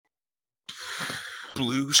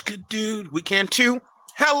Blues good dude. We can too.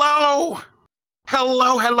 Hello.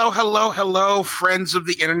 Hello, friends of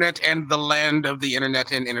the internet and the land of the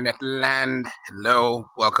internet and internet land. Hello,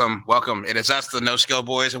 welcome. It is us, the No Skill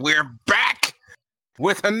Boys, and we're back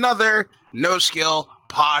with another No Skill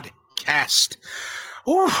podcast.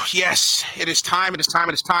 Ooh, yes, it is time.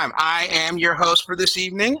 I am your host for this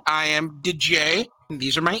evening. I am DJ.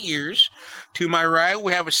 These are my ears. To my right,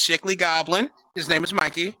 we have a sickly goblin. His name is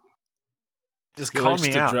Mikey. Just call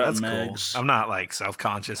me out. That's cool. I'm not like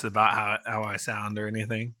self-conscious about how I sound or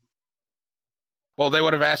anything. Well, they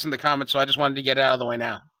would have asked in the comments, so I just wanted to get it out of the way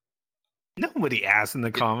now. Nobody asked in the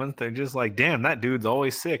comments. They're just like, damn, that dude's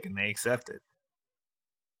always sick, and they accept it.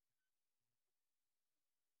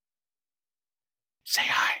 Say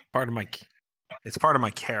hi. It's part of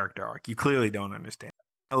my character arc. You clearly don't understand.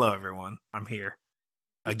 Hello, everyone. I'm here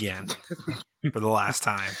again for the last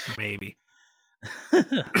time, maybe.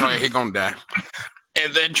 Oh, he's gonna die.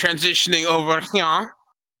 And then transitioning over here,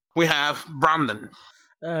 we have Brandon.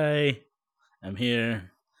 Hi, I'm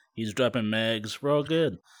here. He's dropping mags. We're all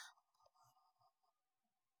good.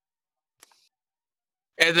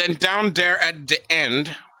 And then down there at the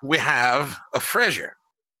end, we have a Fraser.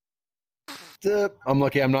 I'm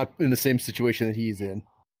lucky I'm not in the same situation that he's in.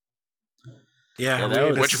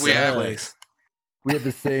 Yeah, which we have. Place. We have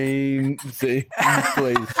the same place. We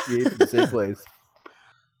have the same place.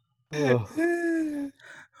 All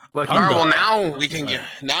right, well,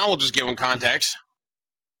 now we'll just give them context.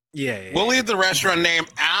 Yeah. We'll leave the restaurant name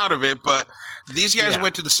out of it, but these guys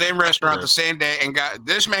went to the same restaurant the same day and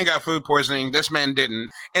this man got food poisoning, this man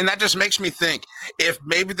didn't. And that just makes me think, if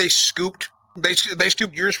maybe they scooped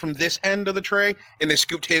yours from this end of the tray and they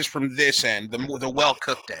scooped his from this end, the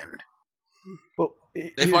well-cooked end. Well,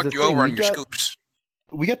 they fucked you over on your scoops.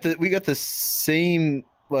 We got the same,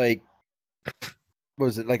 like, what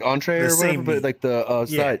was it, like entree or whatever, but like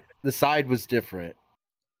the side was different.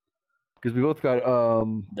 Because we both got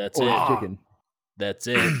chicken. That's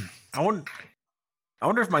it. I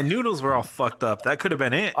wonder if my noodles were all fucked up. That could have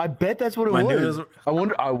been it. I bet that's what it was. I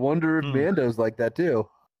wonder if Mando's like that too.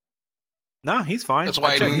 No, he's fine. That's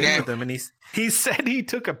why I checked in with him, and he said he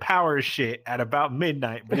took a power shit at about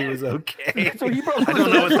midnight, but he was okay. So he I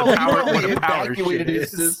don't know what a power shit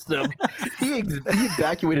his is. system. He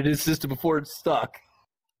evacuated his system before it stuck.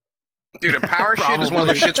 Dude, a power shit is one of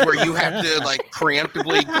those shits where you have to like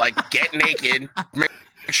preemptively like get naked, make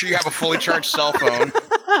sure you have a fully charged cell phone,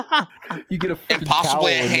 you get and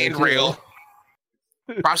possibly a handrail.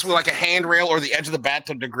 Possibly like a handrail or the edge of the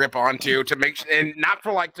bathtub to grip onto to make and not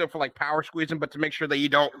for like power squeezing, but to make sure that you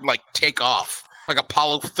don't like take off like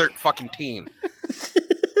Apollo 13 fucking team.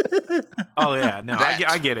 Oh yeah, no,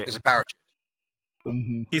 I get it. It's a power shit.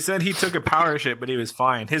 Mm-hmm. He said he took a power shit, but he was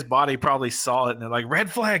fine. His body probably saw it and they're like,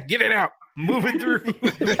 red flag, get it out, move it through.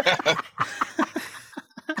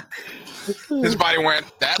 His body went,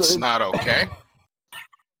 that's not okay.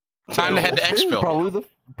 Time to head to Exfil.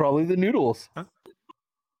 Probably the noodles. Huh?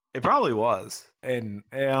 It probably was, and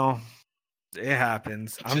it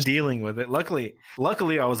happens. I'm dealing with it. Luckily,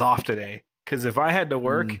 I was off today because if I had to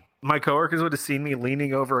work, my coworkers would have seen me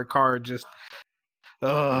leaning over a car, just.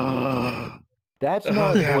 That's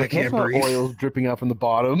not oil dripping out from the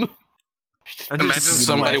bottom. Imagine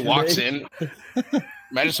somebody walks in.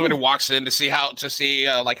 Imagine somebody walks in to see how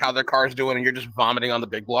their car's doing, and you're just vomiting on the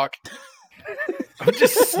big block. I'm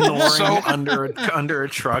just snoring under a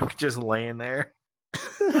truck, just laying there.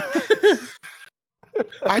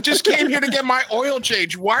 I just came here to get my oil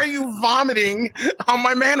change. Why are you vomiting on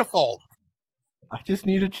my manifold? I just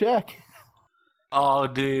need a check. Oh,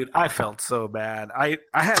 dude, I felt so bad. I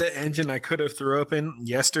had an engine I could have threw up in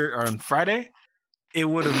yesterday or on Friday. It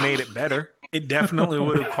would have made it better. It definitely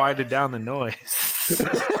would have quieted down the noise.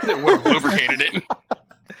 It would have lubricated it.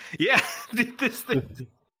 Yeah, this thing.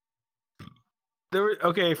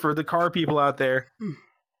 Okay, for the car people out there,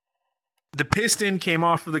 the piston came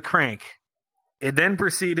off of the crank. It then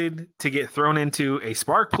proceeded to get thrown into a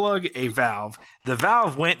spark plug, a valve. The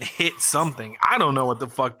valve went and hit something. I don't know what the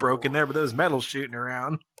fuck broke in there, but there was metal shooting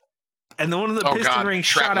around. And then one of the piston rings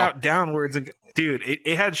shot out downwards. And, dude,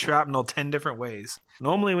 it had shrapnel 10 different ways.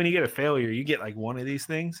 Normally when you get a failure, you get like one of these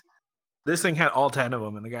things. This thing had all 10 of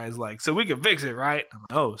them. And the guy's like, so we can fix it, right? I'm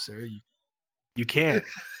like, no, sir, you can't.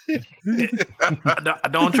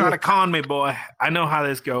 Don't try to con me, boy. I know how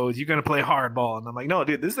this goes. You're gonna play hardball, and I'm like, no,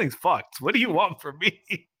 dude, this thing's fucked. What do you want from me?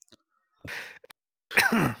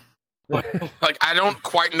 Like, I don't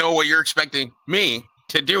quite know what you're expecting me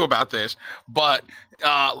to do about this, but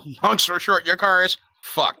long story short, your car is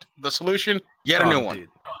fucked. The solution: get a new one. Dude.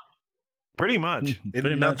 Pretty much.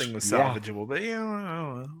 Pretty Nothing much. was salvageable, but yeah, I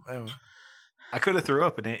don't know. I could have threw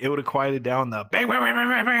up in it. It would have quieted down the bang, bang, bang, bang,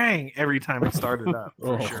 bang, bang every time it started up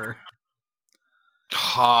for sure.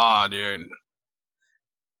 Ah, dude.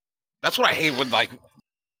 That's what I hate with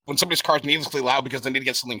when somebody's car's needlessly loud because they need to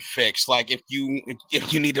get something fixed. Like if you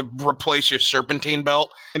need to replace your serpentine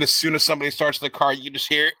belt, and as soon as somebody starts the car, you just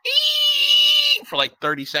hear ee! For like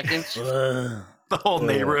 30 seconds. The whole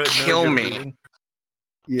neighborhood kill me. Bleeding.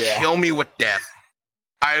 Yeah, kill me with death.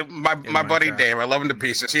 My buddy God. Dave, I love him to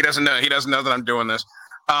pieces. He doesn't know that I'm doing this.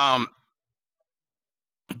 But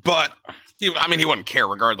he wouldn't care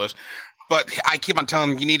regardless. But I keep on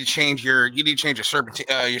telling him you need to change your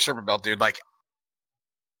serpent belt, dude. Like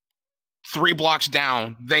 3 blocks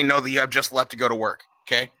down, they know that you have just left to go to work.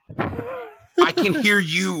 Okay, I can hear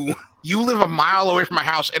you. You live a mile away from my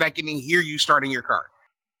house, and I can hear you starting your car.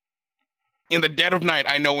 In the dead of night,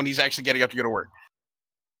 I know when he's actually getting up to go to work.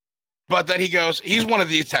 But then he goes, he's one of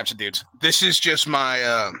these types of dudes. This is just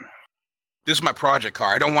my project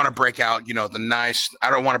car. I don't want to break out, I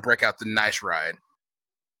don't want to break out the nice ride.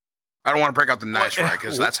 I don't want to break out the nice ride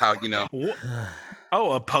because that's how,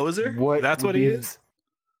 Oh, a poser? What that's what he is?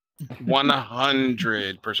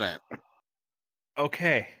 100%.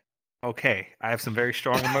 Okay. I have some very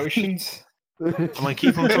strong emotions. I'm going to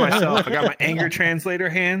keep them to myself. I got my anger translator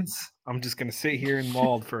hands. I'm just going to sit here and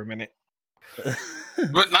mauled for a minute.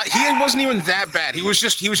 But he wasn't even that bad. He was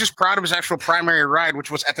just proud of his actual primary ride, which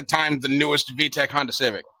was at the time the newest VTEC Honda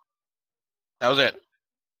Civic. That was it.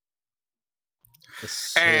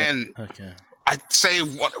 And okay, I'd say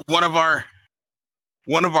one of our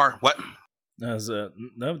what? No,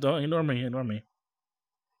 don't ignore me.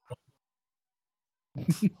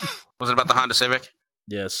 Was it about the Honda Civic?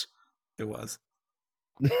 Yes, it was.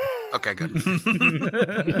 Okay, good.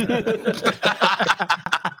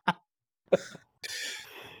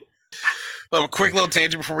 A quick little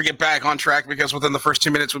tangent before we get back on track, because within the first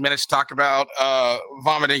 2 minutes we managed to talk about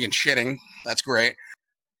vomiting and shitting. That's great.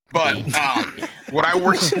 But when I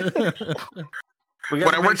worked at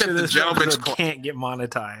the gentleman's club, can't get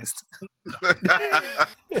monetized.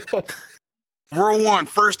 Rule 1,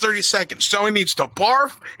 first 30 seconds. Someone needs to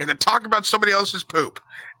barf and then talk about somebody else's poop.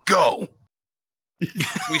 Go.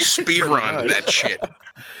 We speed run that shit.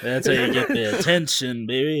 That's how you get the attention,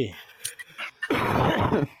 baby.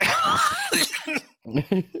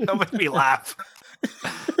 Don't make me laugh.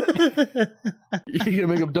 You're gonna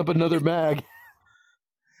make him dump another mag.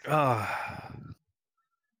 I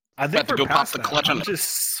think to go pop the clutch on I'm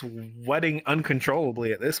just sweating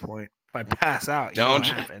uncontrollably at this point. If I pass out, what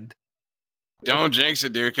happened? Don't jinx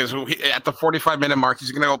it, dude, because at the 45-minute mark,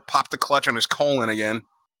 he's gonna go pop the clutch on his colon again.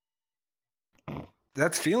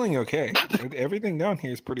 That's feeling okay. Everything down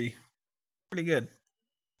here is pretty good.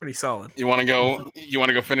 Pretty solid. You want to go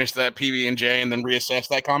finish that PB&J and then reassess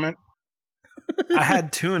that comment? I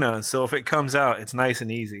had tuna, so if it comes out, it's nice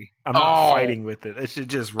and easy. I'm not fighting with it. It should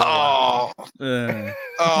just roll out. What?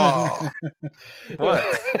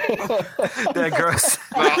 That gross.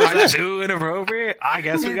 Too inappropriate? I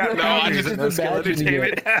guess we got No,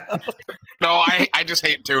 I just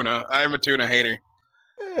hate tuna. I'm a tuna hater.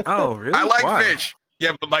 Oh, really? I like fish.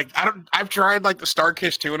 Yeah, but I've tried the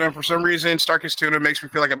Starkiss tuna, and for some reason, Starkiss tuna makes me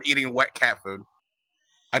feel like I'm eating wet cat food.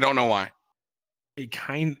 I don't know why.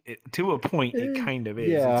 To a point, it kind of is.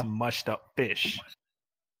 Yeah. It's mushed up fish.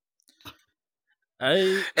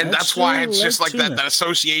 That's why it's just like that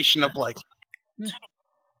association of like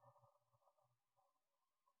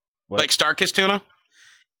Starkiss tuna.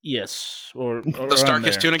 Yes, or the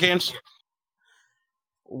Starkiss tuna cans.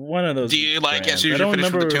 One of those. Do you as soon as you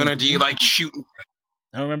finish with the tuna? Do you shooting?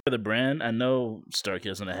 I don't remember the brand. I know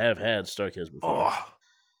Starkiss, and I have had Starkiss before.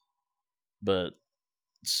 But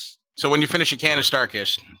so when you finish a can of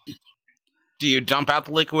Starkiss, do you dump out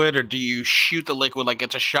the liquid or do you shoot the liquid like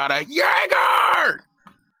it's a shot at Jaeger?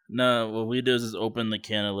 No, what we do is just open the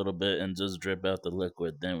can a little bit and just drip out the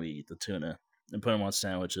liquid. Then we eat the tuna and put them on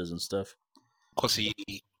sandwiches and stuff. Pussy.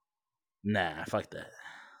 Nah, fuck that.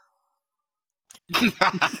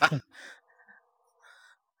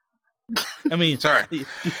 I mean, sorry.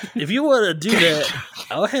 If you want to do that,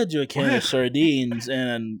 I'll hand you a can of sardines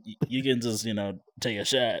and you can just, take a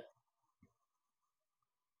shot.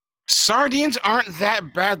 Sardines aren't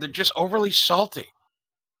that bad. They're just overly salty.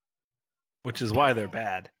 Which is why they're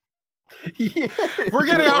bad. Yeah. We're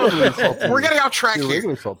getting off track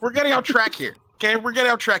here. We're getting off track here. Okay, we're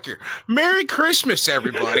getting off track here. Merry Christmas,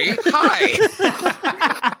 everybody. Hi.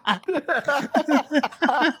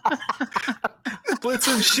 Split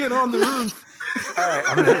some shit on the roof. All right,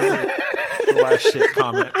 I'm gonna do the last shit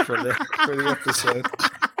comment for the episode.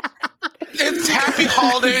 It's happy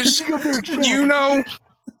holidays.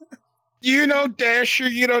 You know Dasher,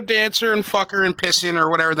 you know Dancer and Fucker and Pissin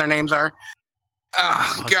or whatever their names are.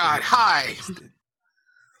 Oh, God. Hi.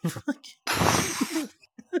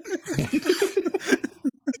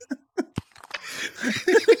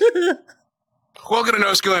 Welcome to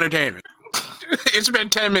No Skill Entertainment. It's been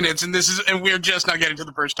 10 minutes and we're just not getting to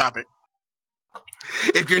the first topic.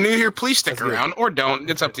 If you're new here, please stick around or don't.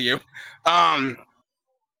 It's up to you. But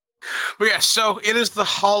yeah, so it is the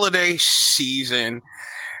holiday season.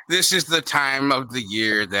 This is the time of the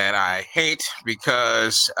year that I hate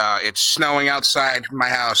because it's snowing outside my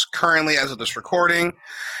house currently as of this recording,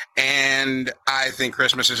 and I think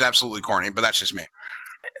Christmas is absolutely corny, but that's just me.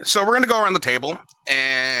 So we're gonna go around the table,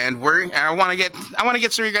 and I want to get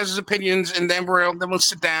some of you guys' opinions, and then we'll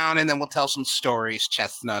sit down, and then we'll tell some stories,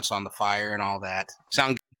 chestnuts on the fire, and all that.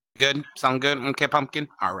 Sound good? Sound good? Okay, pumpkin.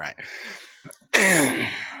 All right.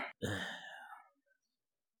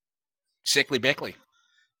 Sickly Bickley.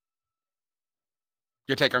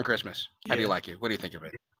 Your take on Christmas. How do you like it? What do you think of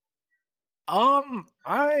it?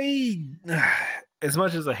 I as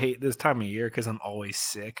much as I hate this time of year because I'm always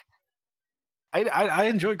sick, I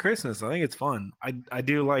enjoy Christmas. I think it's fun. I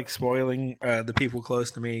do like spoiling the people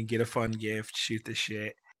close to me, get a fun gift, shoot the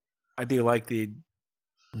shit. I do like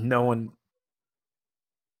no one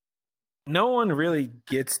really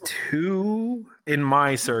gets too, in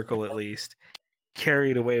my circle at least,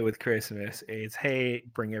 carried away with Christmas. It's, hey,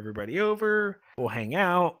 bring everybody over, we'll hang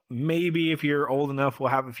out, maybe if you're old enough we'll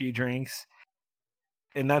have a few drinks,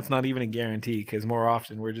 and that's not even a guarantee because more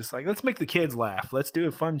often we're just like, let's make the kids laugh, let's do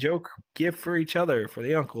a fun joke gift for each other, for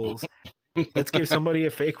the uncles. Let's give somebody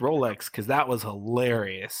a fake Rolex because that was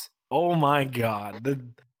hilarious. Oh my god,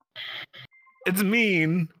 it's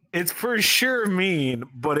mean, it's for sure mean,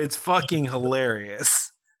 but it's fucking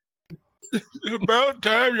hilarious. About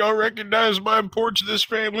time y'all recognize my importance to this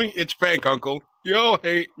family. It's fake, Uncle. Y'all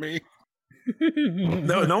hate me.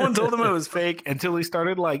 No one told him it was fake until he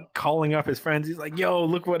started like calling up his friends. He's like, yo,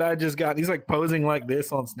 look what I just got. He's like posing like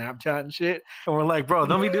this on Snapchat and shit. And we're like, bro,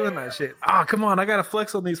 don't be doing that shit. Come on, I gotta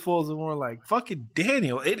flex on these fools. And we're like, fucking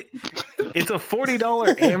Daniel. It's a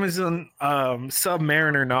 $40 Amazon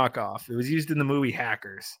Submariner knockoff. It was used in the movie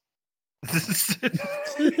Hackers. Because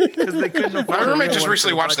they couldn't afford. My roommate just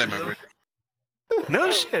recently watched that movie.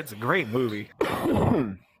 No shit, it's a great movie.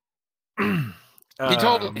 He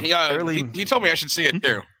told me I should see it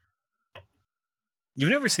too. You've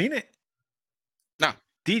never seen it? No.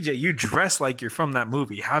 DJ, you dress like you're from that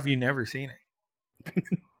movie. How have you never seen it?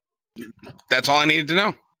 That's all I needed to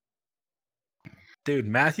know. Dude,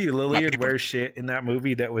 Matthew Lillard wears shit in that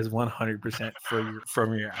movie that was 100%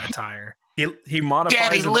 from your attire. He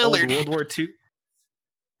modifies an old World War II.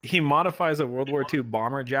 He modifies a World War II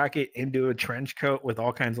bomber jacket into a trench coat with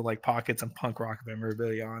all kinds of like pockets and punk rock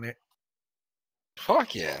memorabilia on it.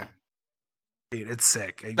 Fuck yeah, dude, it's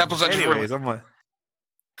sick. Plus, I just really love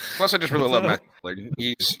Matt Lillard.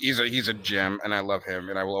 He's a gem, and I love him,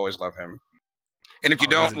 and I will always love him. And if you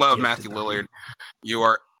don't love Matthew Lillard, you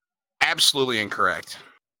are absolutely incorrect.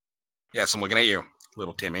 Yes, I'm looking at you,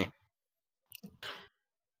 little Timmy.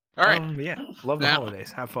 All right. Yeah, love the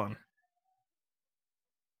holidays. Have fun.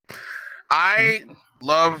 I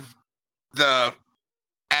love the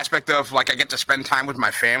aspect of like I get to spend time with my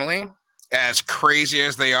family, as crazy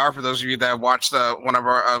as they are. For those of you that watched one of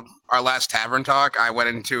our last tavern talk, I went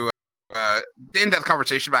into in-depth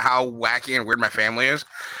conversation about how wacky and weird my family is.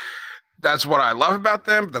 That's what I love about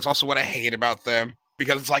them. But that's also what I hate about them,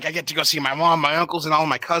 because it's like I get to go see my mom, my uncles, and all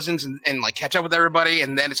my cousins, and like catch up with everybody,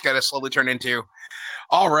 and then it's gonna slowly turn into,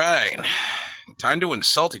 all right, time to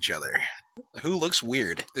insult each other. Who looks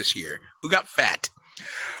weird this year? Who got fat?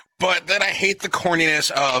 But then I hate the corniness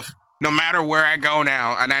of, no matter where I go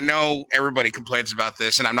now, and I know everybody complains about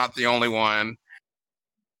this, and I'm not the only one,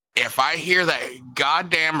 if I hear that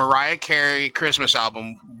goddamn Mariah Carey Christmas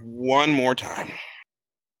album one more time,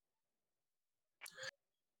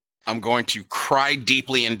 I'm going to cry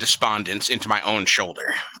deeply in despondence into my own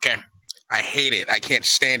shoulder. Okay? I hate it. I can't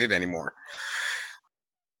stand it anymore.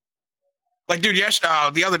 Like, dude,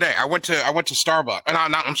 the other day I went to Starbucks.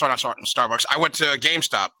 Not Starbucks. I went to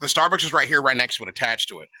GameStop. The Starbucks is right here, right next to it, attached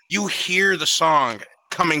to it. You hear the song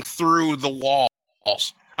coming through the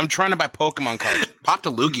walls. I'm trying to buy Pokemon cards. Popped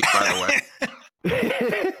a loogie, by the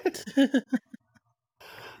way.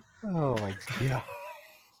 Oh my god.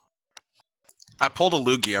 I pulled a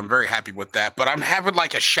loogie. I'm very happy with that. But I'm having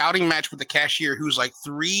like a shouting match with the cashier who's like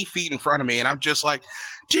 3 feet in front of me. And I'm just like,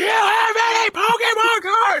 do you have any Pokemon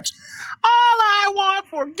cards? All I want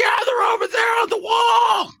for gather over there on the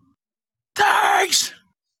wall. Thanks.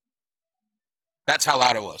 That's how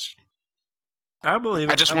loud it was. I believe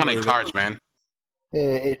it. I just wanted cards, man.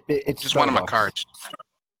 It's just one of my cards.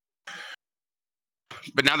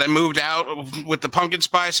 But now they moved out with the pumpkin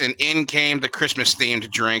spice, and in came the Christmas-themed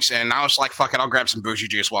drinks. And I was like, fuck it, I'll grab some bougie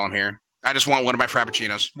juice while I'm here. I just want one of my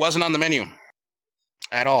Frappuccinos. Wasn't on the menu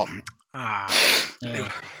at all.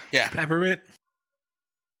 Yeah. Peppermint?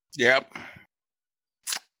 Yep.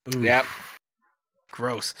 Ooh. Yep.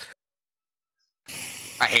 Gross.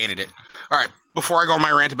 I hated it. All right, before I go on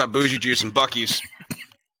my rant about bougie juice and Buc-ee's,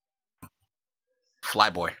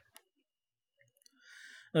 Flyboy.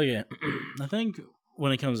 Okay, I think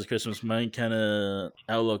when it comes to Christmas, my kind of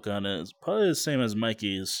outlook on it is probably the same as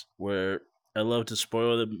Mikey's, where I love to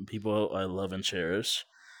spoil the people I love and cherish.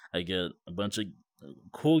 I get a bunch of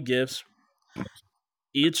cool gifts,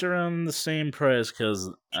 each around the same price because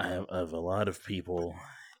I have a lot of people,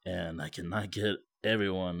 and I cannot get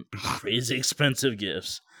everyone crazy expensive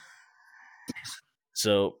gifts.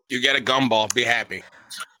 So you get a gumball, be happy.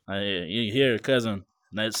 You hear, cousin,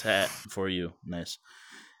 nice hat for you, nice.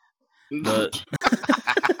 But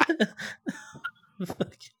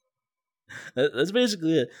that's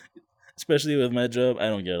basically it. Especially with my job, I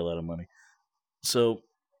don't get a lot of money. So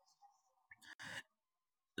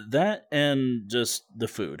that and just the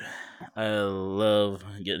food. I love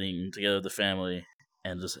getting together with the family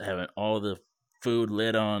and just having all the food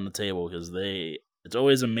lit on the table because it's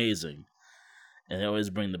always amazing and they always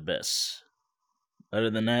bring the best. Other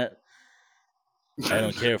than that, I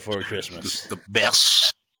don't care for Christmas. The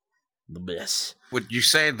best. The best. Would you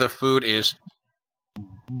say the food is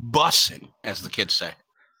bussin', as the kids say?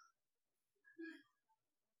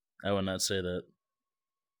 I would not say that.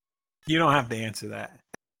 You don't have to answer that.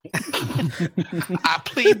 I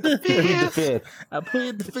plead the fifth. I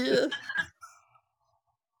plead the fifth.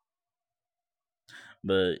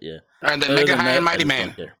 But yeah. And then Mega High and Mighty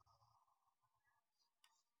Man.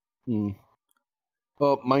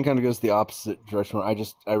 Well, mine kind of goes the opposite direction.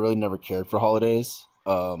 I really never cared for holidays.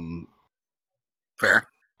 Fair.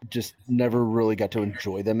 Just never really got to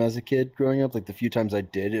enjoy them as a kid growing up. Like the few times I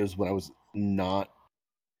did, it was when I was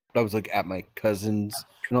like at my cousins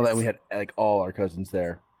and all that. We had like all our cousins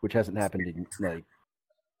there, which hasn't happened in like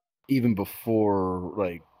even before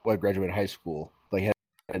like when I graduated high school. Like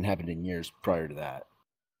hadn't happened in years prior to that.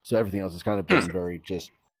 So everything else has kind of been very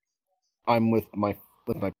just. I'm with my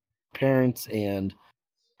parents, and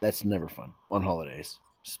that's never fun on holidays,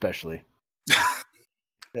 especially.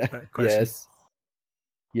 Yes.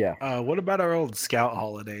 Yeah. What about our old scout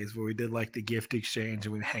holidays where we did like the gift exchange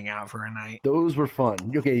and we'd hang out for a night? Those were fun.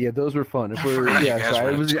 Okay, yeah, those were fun. If we're I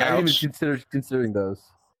didn't even considering those.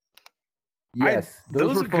 Yes,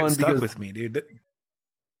 those were fun stuck with me, dude.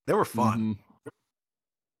 They were fun. Mm-hmm.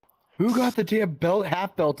 Who got the damn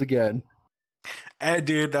half belt again?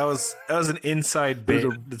 Dude, that was an inside bit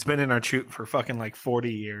that's been in our troop for fucking like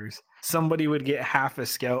 40 years. Somebody would get half a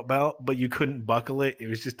scout belt, but you couldn't buckle it. It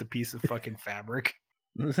was just a piece of fucking fabric.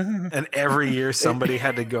 And every year somebody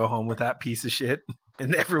had to go home with that piece of shit,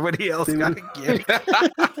 and everybody else got a gift.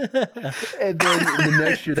 And then the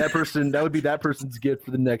next year, that would be that person's gift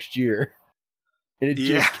for the next year. And it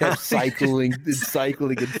just kept cycling and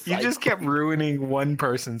cycling and cycling. You just kept ruining one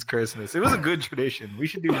person's Christmas. It was a good tradition. We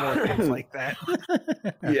should do more things like that.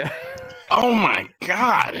 Yeah. Oh my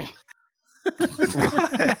God.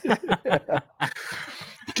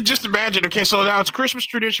 Just imagine. Okay, so now it's Christmas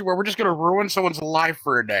tradition where we're just going to ruin someone's life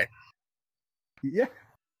for a day. Yeah.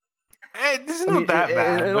 Hey, this is not that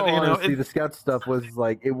bad. In all honesty, the scout stuff was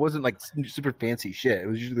like, it wasn't like super fancy shit. It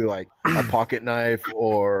was usually like a pocket knife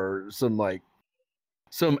or some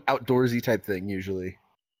outdoorsy type thing usually.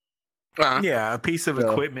 Yeah, a piece of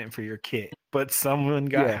equipment for your kit. But someone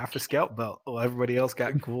got half a scout belt. Well, everybody else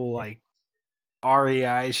got cool like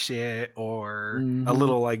REI shit or a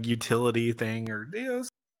little like utility thing or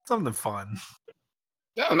something fun.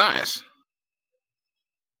 Oh, nice.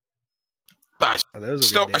 Nice. I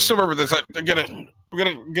still remember this. We're gonna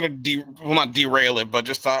not derail it, but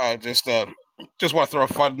just want to throw a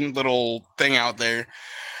fun little thing out there.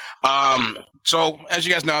 So as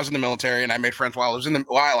you guys know, I was in the military, and I made friends while I was in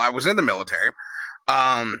the military.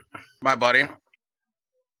 My buddy,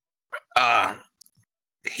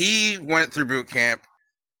 he went through boot camp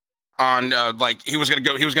on he was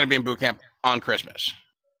gonna be in boot camp on Christmas.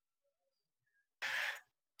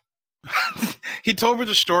 He told me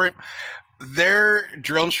the story. Their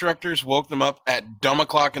drill instructors woke them up at dumb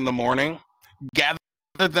o'clock in the morning, gathered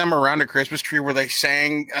them around a Christmas tree where they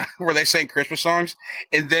sang Christmas songs,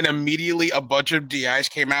 and then immediately a bunch of DIs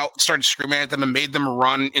came out, started screaming at them, and made them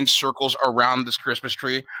run in circles around this Christmas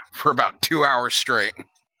tree for about 2 hours straight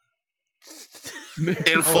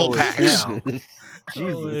in full packs.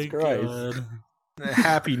 Jesus Christ!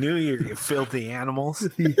 Happy New Year, you filthy animals.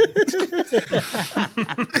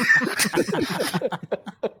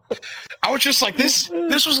 I was just like, this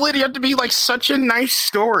was leading up to be like such a nice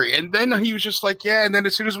story. And then he was just like, yeah. And then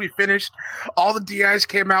as soon as we finished, all the DIs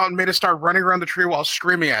came out and made us start running around the tree while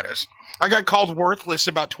screaming at us. I got called worthless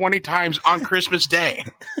about 20 times on Christmas Day.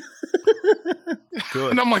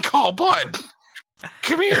 Good. And I'm like, oh, bud,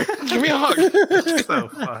 come here. Give me a hug. So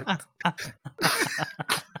fucked.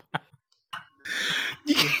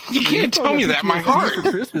 You can't tell me that. My heart.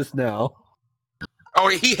 For Christmas now. Oh,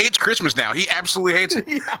 he hates Christmas now. He absolutely hates it.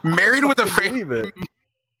 Yeah, Married with a family.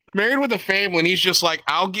 Married with a family, and he's just like,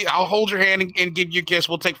 I'll hold your hand and give you a kiss.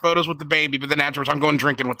 We'll take photos with the baby, but then afterwards, I'm going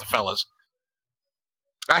drinking with the fellas.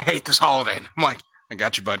 I hate this holiday. I'm like, I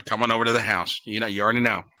got you, bud. Come on over to the house. You already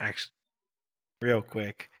know. Actually, real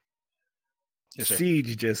quick. Yes, sir.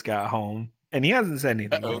 Siege just got home, and he hasn't said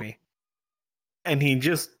anything to me. And he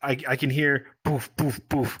just, I can hear poof, poof,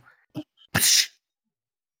 poof.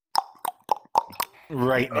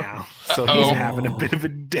 Right now. So he's having a bit of a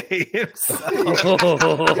day himself.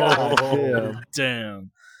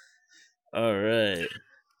 Damn. All right.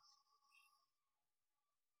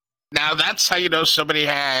 Now that's how you know somebody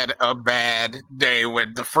had a bad day,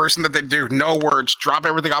 when the first thing that they do, no words, drop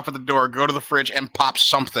everything off at the door, go to the fridge and pop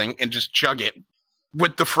something and just chug it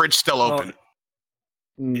with the fridge still open.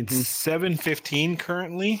 It's 7:15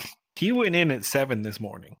 currently. He went in at 7 this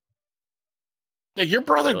morning. Yeah, your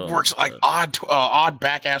brother works like odd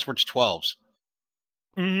back ass works 12s.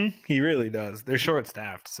 Mm-hmm. He really does. They're short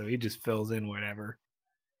staffed, so he just fills in whatever.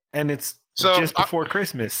 And it's just before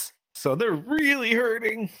Christmas, so they're really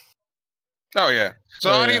hurting. Oh yeah.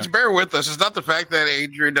 So audience, bear with us. It's not the fact that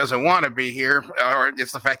Adrian doesn't want to be here, or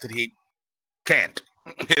it's the fact that he can't.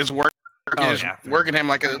 His work is working him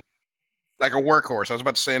like a workhorse. I was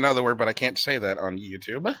about to say another word, but I can't say that on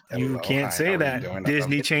YouTube. You can't say that.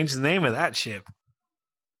 Disney changed the name of that ship.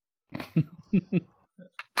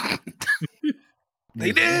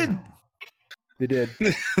 They did. They did.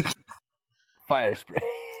 Fire spray.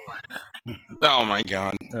 Oh my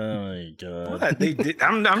god. Oh my god. What? They did.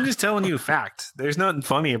 I'm just telling you facts. There's nothing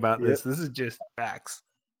funny about this. This is just facts.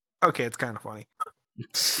 Okay, it's kind of funny.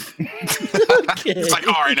 It's like,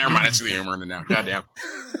 all right, never mind. I see the humor in it now. Goddamn.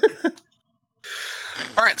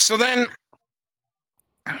 All right, so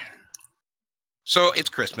it's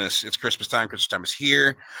Christmas. It's Christmas time. Christmas time is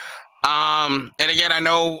here. And again, I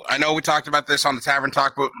know we talked about this on the Tavern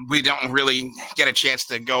Talk, but we don't really get a chance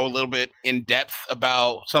to go a little bit in depth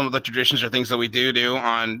about some of the traditions or things that we do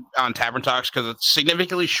on Tavern Talks, because it's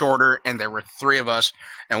significantly shorter, and there were 3 of us,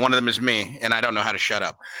 and one of them is me, and I don't know how to shut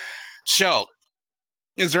up. So,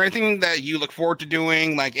 is there anything that you look forward to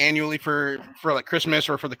doing, like annually for like Christmas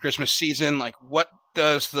or for the Christmas season? Like, what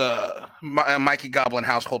does the Mikey Goblin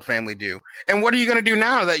household family do? And what are you going to do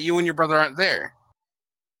now that you and your brother aren't there?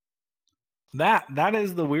 That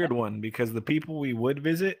is the weird one, because the people we would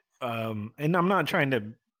visit, and I'm not trying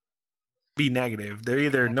to be negative, they're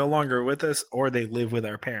either no longer with us or they live with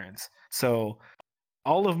our parents. So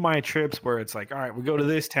all of my trips where it's like, all right, we go to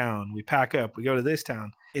this town, we pack up, we go to this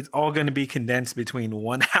town, it's all going to be condensed between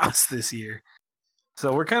one house this year.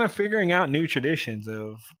 So we're kind of figuring out new traditions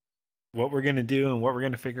of what we're going to do and what we're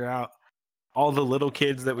going to figure out. All the little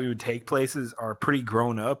kids that we would take places are pretty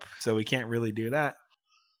grown up, so we can't really do that.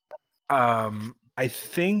 I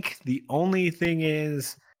think the only thing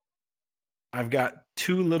is I've got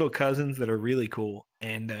 2 little cousins that are really cool,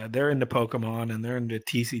 and they're into Pokemon and they're into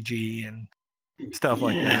TCG and stuff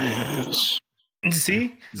like that.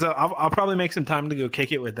 See? So I'll probably make some time to go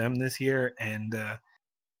kick it with them this year, and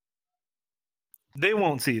they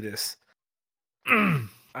won't see this.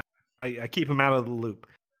 I keep them out of the loop.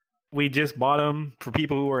 We just bought them for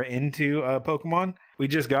people who are into Pokemon. We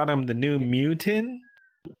just got them the new Mewtwo.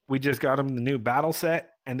 We just got them the new battle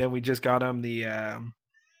set, and then we just got them the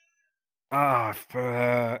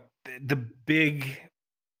big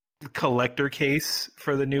collector case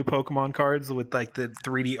for the new Pokemon cards with like the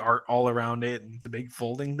 3D art all around it and the big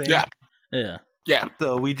folding thing. Yeah.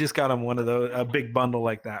 So we just got them one of those, a big bundle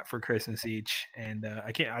like that for Christmas each, and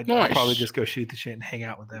I'll probably just go shoot the shit and hang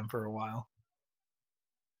out with them for a while.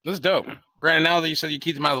 This is dope. Brandon, now that you said you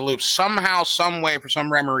keep them out of the loop, somehow, some way, for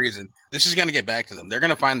some random reason, this is going to get back to them. They're going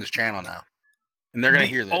to find this channel now, and they're going to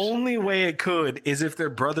hear this. The only way it could is if their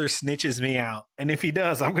brother snitches me out. And if he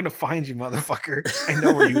does, I'm going to find you, motherfucker. I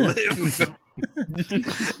know where you live.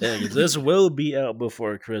 Yeah, 'cause this will be out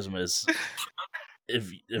before Christmas.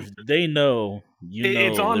 If they know,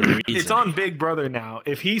 it's on Big Brother now.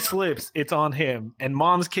 If he slips, it's on him. And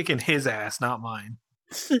Mom's kicking his ass, not mine.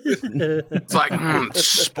 It's like,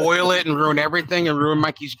 spoil it and ruin everything and ruin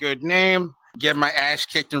Mikey's good name. get my ass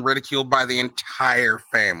kicked and ridiculed by the entire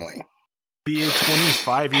family. Be a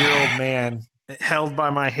 25-year-old man held by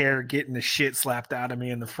my hair getting the shit slapped out of me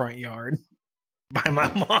in the front yard by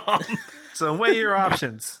my mom. So weigh your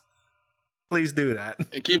options. Please do that.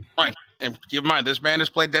 And keep in mind, this man has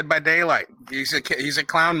played Dead by Daylight. He's a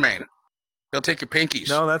clown man. He'll take your pinkies.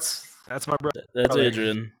 No, that's my brother. That's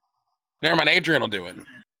Adrian. Never mind, Adrian will do it.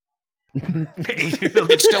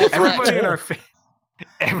 It's still a threat.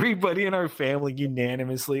 Everybody in our family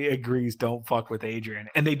unanimously agrees don't fuck with Adrian.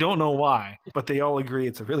 And they don't know why, but they all agree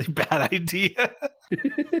it's a really bad idea.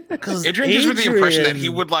 Because Adrian gives me the impression that he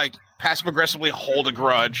would like passive aggressively hold a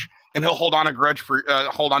grudge, and he'll hold on to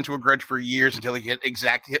a grudge for years until he get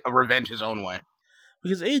revenge his own way.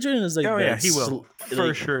 Because Adrian is like, he will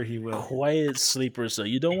for sure. He will quiet sleeper, so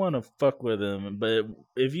you don't want to fuck with him. But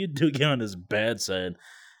if you do get on his bad side,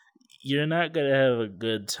 you're not gonna have a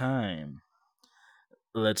good time.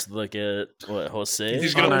 Let's look at what Jose.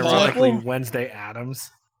 He's gonna ironically Wednesday Addams.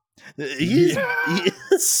 He's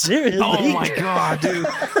seriously. Oh my god, dude!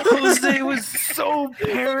 Jose was so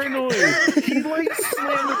paranoid. He like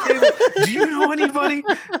slammed the table. Do you know anybody?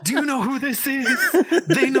 Do you know who this is?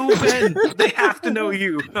 They know Ben. They have to know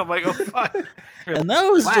you. I'm like, oh fuck. And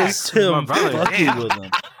that was just him fucking with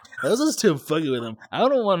him. That was just him fucking with him. I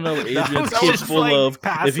don't want to know what Adrian's kid's full of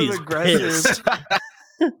if he's pissed.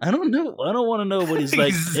 I don't know. I don't want to know what he's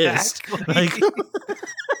like pissed. Like,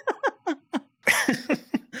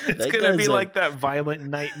 it's gonna be like that Violent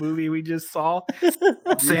Night movie we just saw.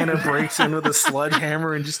 Santa breaks in with a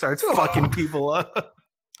sledgehammer and just starts fucking people up.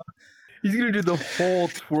 He's gonna do the whole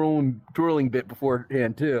twirling bit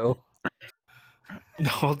beforehand too.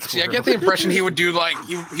 See, I get the impression he would do like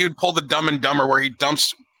he would pull the Dumb and Dumber where he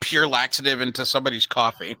dumps pure laxative into somebody's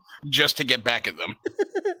coffee just to get back at them.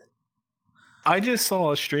 I just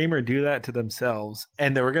saw a streamer do that to themselves,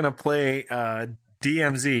 and they were gonna play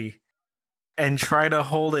DMZ and try to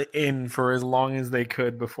hold it in for as long as they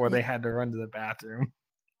could before they had to run to the bathroom.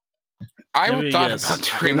 I thought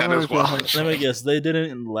about doing that as well. Let me guess, they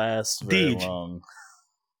didn't last very long.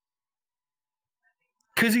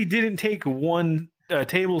 Because he didn't take one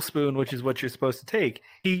tablespoon, which is what you're supposed to take.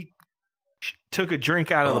 He took a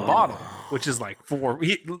drink out of the bottle, which is like 4.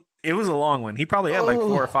 It was a long one. He probably had like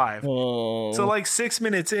 4 or 5. So like 6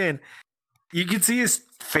 minutes in, you can see his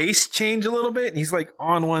face change a little bit, and he's like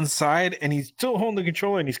on one side, and he's still holding the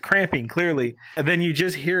controller, and he's cramping clearly. And then you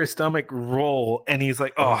just hear his stomach roll, and he's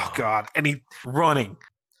like, "Oh God!" And he's running,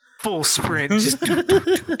 full sprint. Just he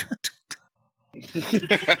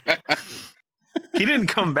didn't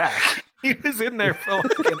come back. He was in there for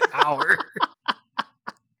like an hour.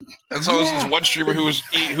 And so this one streamer who was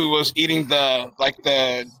eating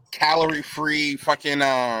the calorie-free fucking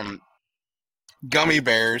gummy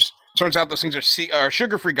bears. Turns out those things are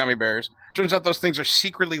sugar-free gummy bears. Turns out those things are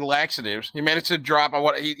secretly laxatives. He managed to drop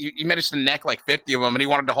he managed to neck like 50 of them, and he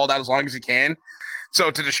wanted to hold out as long as he can.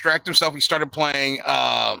 So to distract himself, he started playing.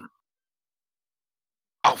 Oh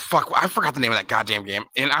fuck! I forgot the name of that goddamn game.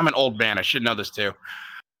 And I'm an old man. I should know this too.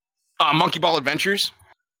 Monkey Ball Adventures.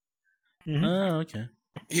 Mm-hmm. Oh, okay.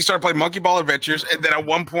 He started playing Monkey Ball Adventures, and then at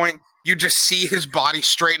one point, you just see his body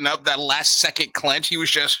straighten up. That last second clench, he was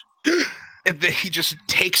just, and then he just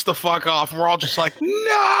takes the fuck off. And we're all just like,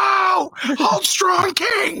 no, hold strong,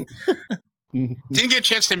 King. Didn't get a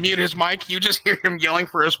chance to mute his mic. You just hear him yelling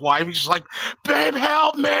for his wife. He's just like, babe,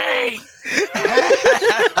 help me.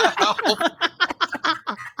 Help.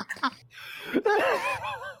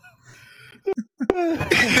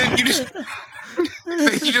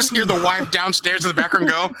 You just hear the wife downstairs in the background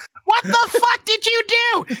go, what the fuck did you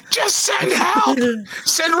do? Just send help.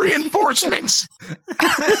 Send reinforcements.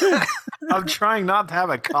 I'm trying not to have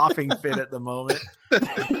a coughing fit at the moment.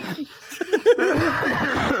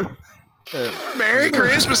 Merry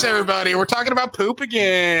Christmas, everybody. We're talking about poop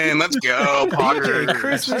again. Let's go, Potter. DJ,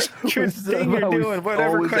 Christmas thing you're doing,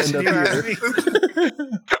 whatever question you ask me.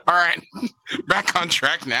 All right. Back on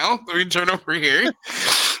track now. Let me turn over here.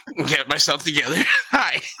 Get myself together.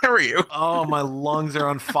 Hi, how are you? Oh, my lungs are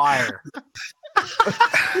on fire.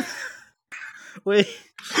 Wait.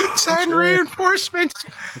 Send reinforcements.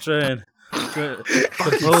 I'm trying.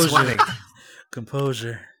 Composure.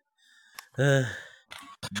 Composure. Okay.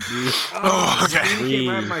 I came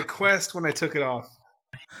out of my quest when I took it off.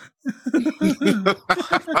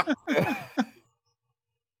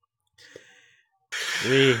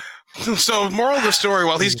 So, moral of the story,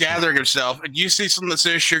 while he's gathering himself, if you see something that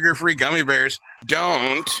says sugar-free gummy bears,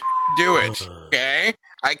 don't do it, okay?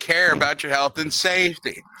 I care about your health and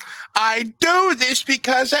safety. I do this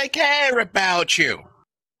because I care about you.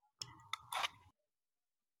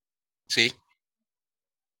 See?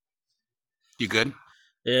 You good?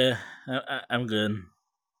 Yeah, I'm good.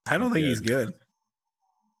 I don't think he's good.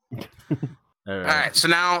 All right. So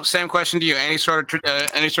now, same question to you. Any sort of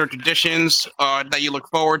traditions that you look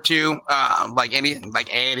forward to, like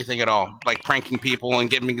anything at all, like pranking people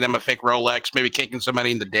and giving them a fake Rolex, maybe kicking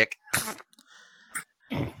somebody in the dick.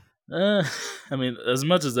 I mean, as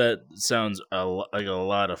much as that sounds like a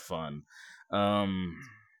lot of fun, I'd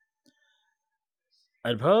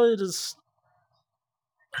probably just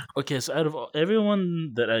okay. So out of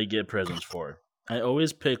everyone that I get presents for, I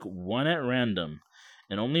always pick one at random,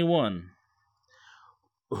 and only one.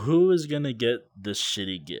 Who is gonna get this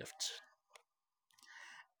shitty gift?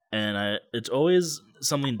 And it's always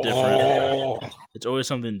something different. Oh. It's always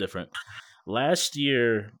something different. Last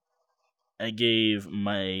year, I gave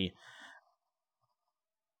my,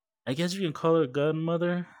 I guess you can call her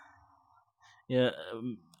godmother. Yeah,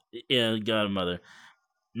 godmother.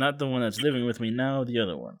 Not the one that's living with me now, the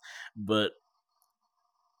other one. But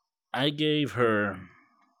I gave her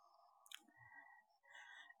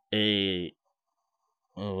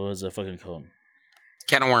what was that fucking called?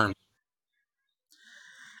 Can of worms.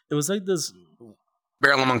 It was like this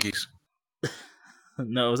barrel of monkeys.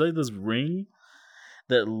 No, it was like this ring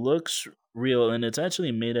that looks real, and it's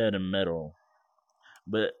actually made out of metal.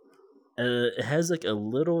 But it has like a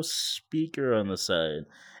little speaker on the side,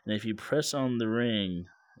 and if you press on the ring,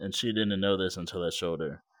 and she didn't know this until I showed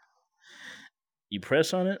her, you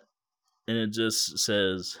press on it, and it just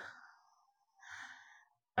says,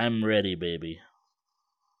 "I'm ready, baby."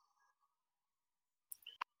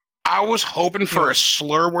 I was hoping for a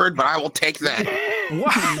slur word, but I will take that.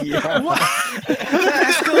 What? Yeah. What?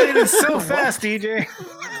 That escalated so fast, DJ.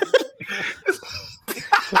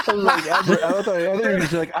 I was like, I thought you were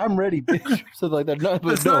just like, I'm ready, bitch. Something like that. No,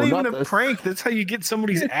 but that's not even a prank. That's how you get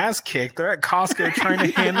somebody's ass kicked. They're at Costco trying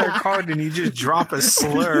to hand their card, and you just drop a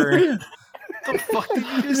slur. What the fuck did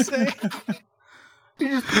you just say? You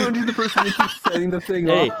just punching the person who keeps setting the thing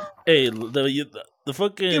off. Hey, the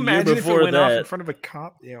fucking year before that, in front of a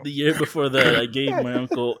cop. Yeah. The year before that, I gave my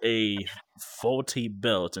uncle a faulty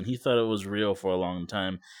belt, and he thought it was real for a long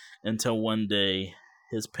time, until one day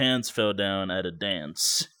his pants fell down at a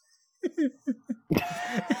dance.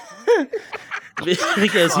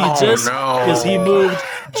 because he moved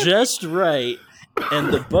just right,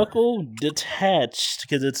 and the buckle detached,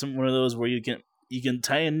 because it's one of those where you can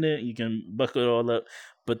tighten it, you can buckle it all up,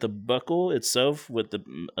 but the buckle itself with the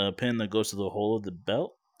pin that goes to the hole of the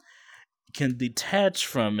belt can detach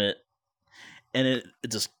from it, and it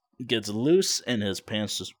just gets loose, and his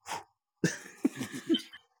pants just.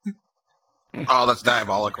 Oh, that's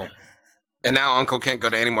diabolical. And now Uncle can't go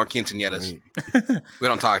to any more quinceañeras. We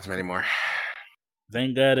don't talk to him anymore.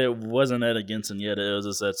 Thank God it wasn't at a quinceañera. It was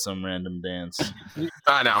just at some random dance.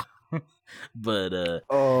 I know. But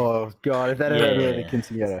oh God, if that had been at a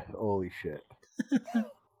quinceañera, holy shit.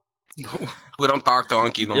 We don't talk to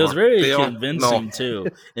Unky no more. It was very convincing too,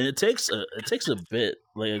 and it takes a bit,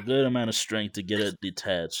 like a good amount of strength to get it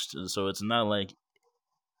detached. So it's not like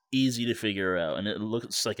easy to figure out, and it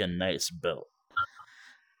looks like a nice belt.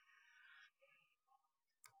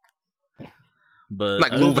 But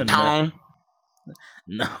like Louis Vuitton.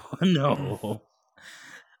 No.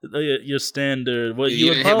 Your standard. What you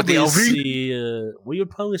would probably see. We would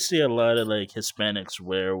probably see a lot of like Hispanics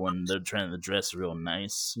wear when they're trying to dress real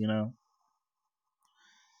nice. You know.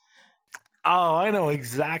 Oh, I know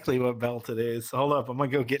exactly what belt it is. Hold up, I'm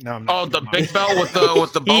gonna go get now. Oh, the big belt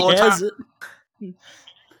with the bolo top.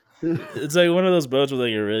 It's like one of those belts with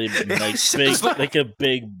like a really nice big, like a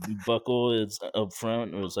big buckle. It's up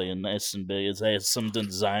front. It's like a nice and big. It has some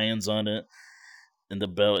designs on it, and the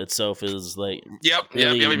belt itself is like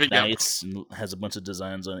really nice and has a bunch of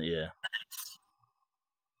designs on it. Yeah.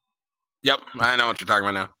 Yep, I know what you're talking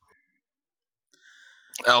about now.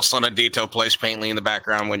 El Sonadito plays faintly in the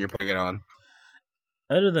background when you're putting it on.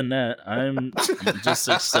 Other than that, I'm just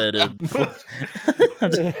excited.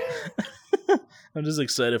 I'm just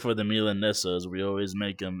excited for the milanesas. We always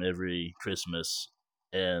make them every Christmas,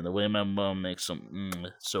 and the way my mom makes them,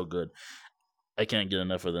 so good. I can't get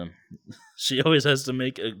enough of them. She always has to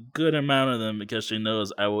make a good amount of them because she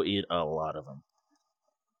knows I will eat a lot of them.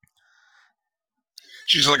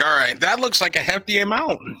 She's like, all right, that looks like a hefty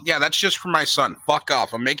amount. Yeah, that's just for my son. Fuck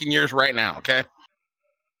off. I'm making yours right now, okay?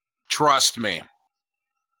 Trust me.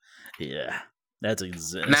 Yeah, that's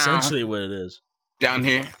essentially what it is. Down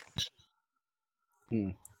here.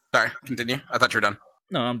 Sorry, continue. I thought you were done.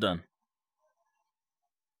 No, I'm done.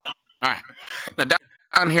 All right. Now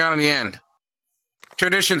down here on the end.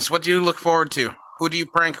 Traditions, what do you look forward to? Who do you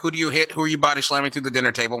prank? Who do you hit? Who are you body slamming through the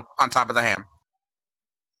dinner table on top of the ham?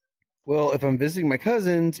 Well, if I'm visiting my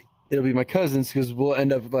cousins, it'll be my cousins because we'll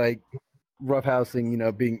end up like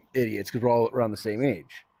roughhousing, being idiots because we're all around the same age.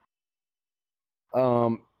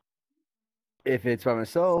 If it's by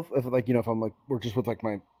myself, if I'm like we're just with like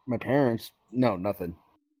my parents, no, nothing.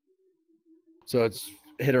 So it's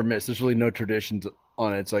hit or miss. There's really no traditions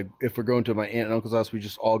on it. It's like if we're going to my aunt and uncle's house, we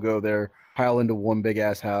just all go there, pile into one big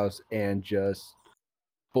ass house, and just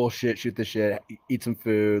bullshit, shoot the shit, eat some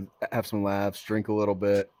food, have some laughs, drink a little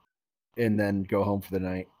bit, and then go home for the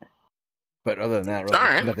night. But other than that,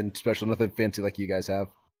 really, nothing special, nothing fancy like you guys have.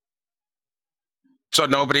 So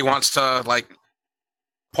nobody wants to like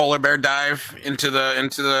polar bear dive into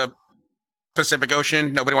the Pacific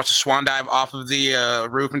Ocean. Nobody wants to swan dive off of the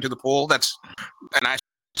roof into the pool. That's a nice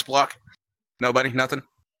block. Nobody, nothing.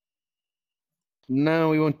 No,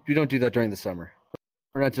 we won't. We don't do that during the summer.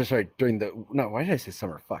 Or not just during the. No, why did I say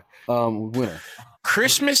summer? Fuck. Winter.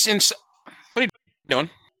 Christmas in. What are you doing?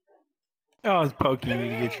 I was poking you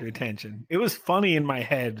to get your attention. It was funny in my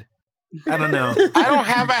head. I don't know. I don't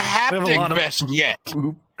have a haptic vest yet.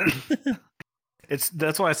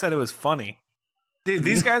 That's why I said it was funny. Dude,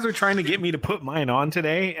 these guys are trying to get me to put mine on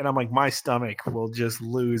today, and I'm like, my stomach will just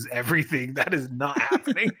lose everything. That is not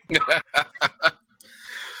happening.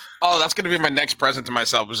 Oh, that's gonna be my next present to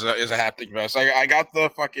myself is a haptic vest. I got the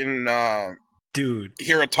fucking dude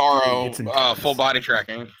Hirataro full body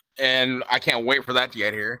tracking, and I can't wait for that to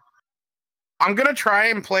get here. I'm gonna try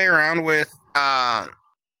and play around with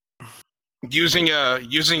using a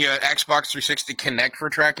Xbox 360 Kinect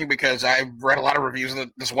for tracking because I've read a lot of reviews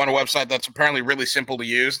of this one website that's apparently really simple to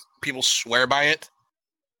use. People swear by it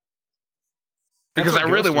because I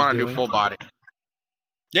really want to do full body.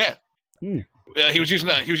 Yeah, he was using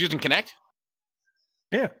Kinect.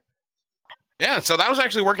 Yeah, so that was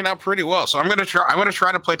actually working out pretty well. So I'm gonna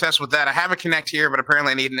try to play test with that. I have a Kinect here, but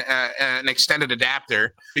apparently I need an extended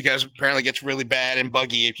adapter because apparently it gets really bad and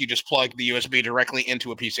buggy if you just plug the USB directly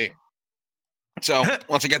into a PC. So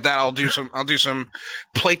once I get that, I'll do some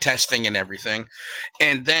play testing and everything,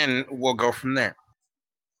 and then we'll go from there.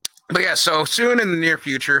 But yeah, so soon in the near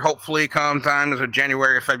future, hopefully come time as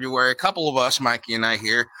January or February, a couple of us, Mikey and I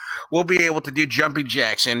here, will be able to do jumping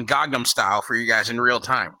jacks in Gangnam style for you guys in real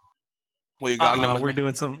time. Will you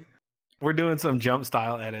we're doing some jump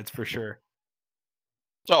style edits for sure.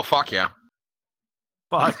 Oh fuck yeah!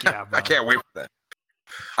 Fuck yeah! Bro. I can't wait for that.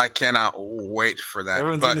 I cannot wait for that.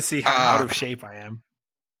 Everyone's going to see how out of shape I am.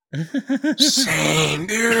 Same,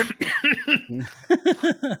 dude.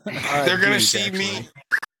 They're going to see me.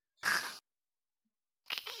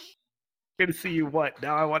 Going to see you what?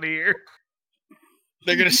 Now I want to hear.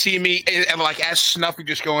 They're going to see me and like as Snuffy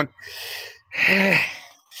just going.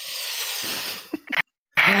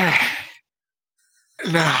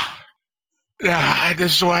 No,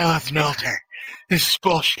 this is why I left the military. This is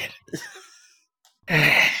bullshit.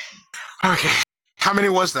 Okay. How many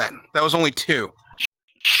was that? That was only 2.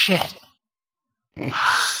 Shit.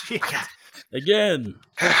 Again.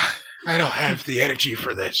 I don't have the energy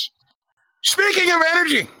for this. Speaking of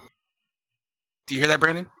energy. Do you hear that,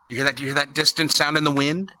 Brandon? Do you hear that distant sound in the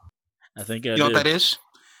wind? I think you know what that is?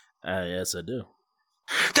 Yes, I do.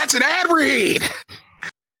 That's an ad read.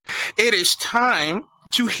 It is time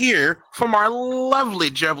to hear from our lovely,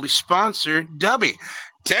 jubbly sponsor, Dubby.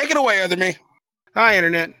 Take it away, other me. Hi,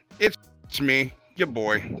 Internet. It's me, your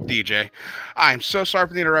boy, DJ. I'm so sorry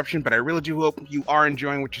for the interruption, but I really do hope you are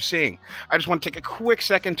enjoying what you're seeing. I just want to take a quick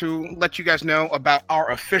second to let you guys know about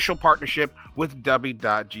our official partnership with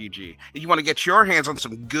Dubby.gg. If you want to get your hands on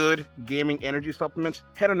some good gaming energy supplements,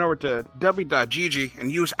 head on over to Dubby.gg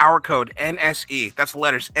and use our code NSE. That's the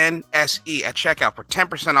letters NSE at checkout for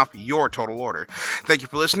 10% off your total order. Thank you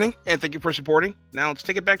for listening, and thank you for supporting. Now let's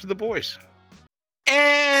take it back to the boys.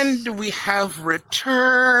 And we have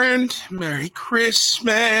returned. Merry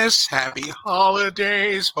Christmas. Happy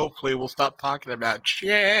holidays. Hopefully we'll stop talking about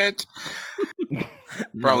shit.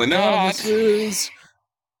 Probably not.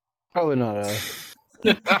 Probably not.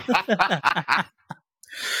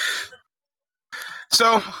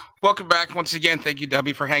 So, welcome back once again. Thank you,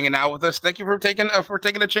 Dubby, for hanging out with us. Thank you for taking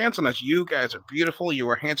a chance on us. You guys are beautiful. You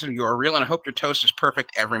are handsome. You are real. And I hope your toast is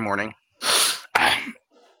perfect every morning.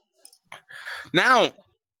 Now,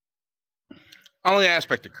 only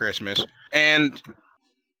aspect of Christmas, and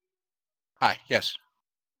hi, yes.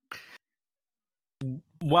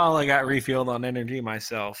 While I got refilled on energy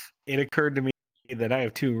myself, it occurred to me that I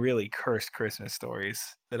have 2 really cursed Christmas stories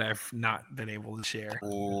that I've not been able to share.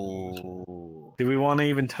 Ooh. Do we want to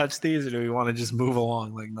even touch these, or do we want to just move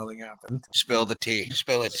along like nothing happened? Spill the tea.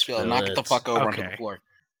 Spill it. Knock it the fuck over onto the floor.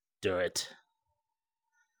 Do it.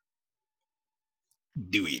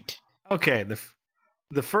 Do it. Okay,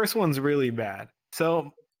 the first one's really bad.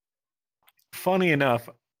 So funny enough,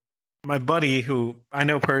 my buddy, who I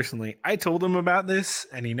know personally, I told him about this,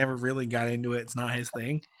 and he never really got into it. It's not his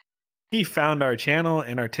thing. He found our channel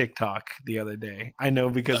and our TikTok the other day. I know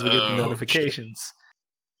because we get the notifications.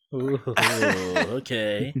 Ooh,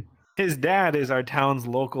 okay. His dad is our town's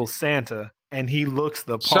local Santa, and he looks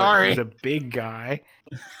the part. He's a big guy.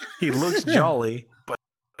 He looks jolly, but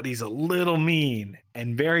he's a little mean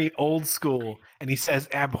and very old school, and he says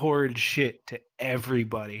abhorrent shit to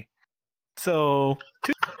everybody. So,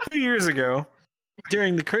 2 years ago,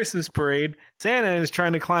 during the Christmas parade, Santa is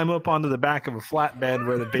trying to climb up onto the back of a flatbed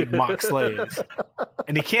where the big mock sleigh is,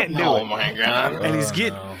 and he can't do it. Oh my god! And he's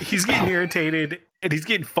getting irritated, and he's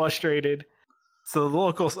getting frustrated. So the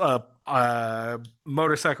local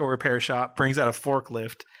motorcycle repair shop brings out a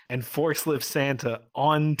forklift and forklifts Santa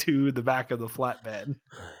onto the back of the flatbed.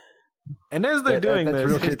 And as they're doing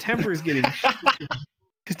this, his temper's getting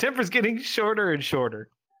shorter and shorter.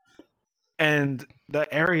 And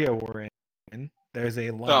the area we're in, there's a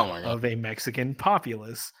lot of a Mexican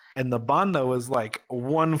populace, and the banda is like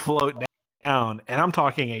one float down, and I'm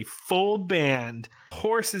talking a full band,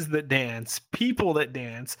 horses that dance, people that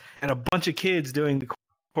dance, and a bunch of kids doing the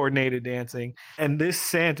coordinated dancing. And this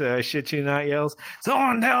Santa, I shit you not, yells,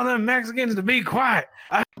 "Someone tell them Mexicans to be quiet.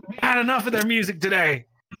 I've had enough of their music today."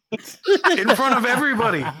 In front of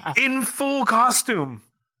everybody, in full costume.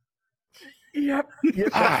 Yep,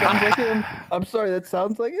 that sounds like him. I'm sorry, that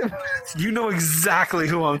sounds like him. You know exactly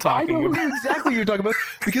who I'm talking about. I know exactly who you're talking about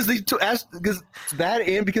because they asked because they had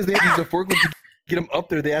to use a forklift to get him up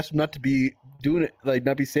there. They asked him not to be doing it, like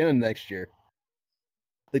not be Santa next year.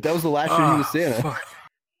 Like that was the last year he was Santa. Fuck.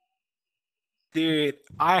 Dude,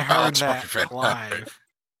 I heard that live.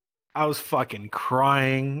 I was fucking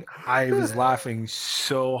crying. I was laughing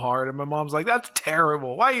so hard, and my mom's like, "That's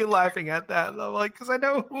terrible. Why are you laughing at that?" And I'm like, "Because I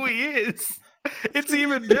know who he is. It's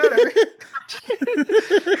even better."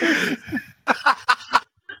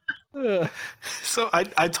 So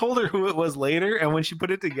I told her who it was later, and when she put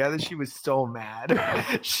it together, she was so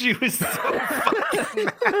mad. She was so fucking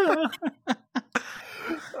mad.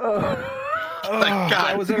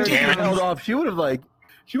 God, was held off. She would have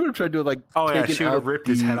tried to she would have ripped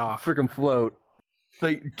his head off. Freaking float,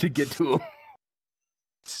 like to get to him.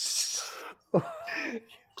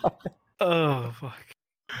 Oh fuck.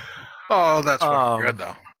 Oh, that's fucking good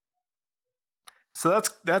though. So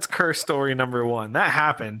that's curse story number one. That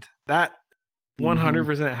happened. That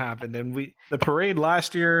 100% happened. And the parade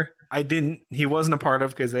last year, he wasn't a part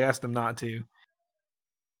of because they asked him not to.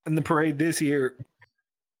 And the parade this year,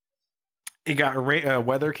 it got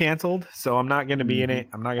weather canceled, so I'm not going to be in it.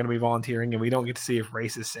 I'm not going to be volunteering, and we don't get to see if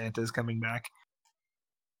racist Santa is coming back.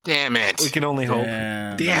 Damn it. We can only hope.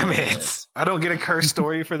 Damn it. I don't get a curse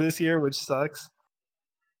story for this year, which sucks.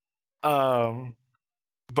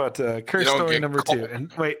 But curse story number 2.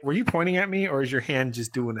 And wait, were you pointing at me, or is your hand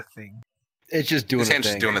just doing a thing? It's just doing a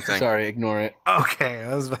thing. Sorry, ignore it. Okay,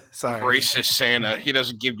 sorry. Racist Santa. He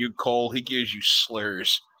doesn't give you coal. He gives you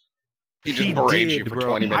slurs. He just berates you for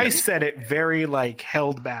 20 minutes. I said it very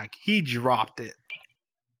held back. He dropped it.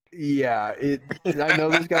 Yeah, I know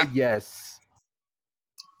this guy. Yes.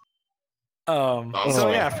 For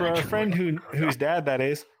our friend whose dad that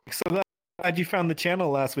is, so glad you found the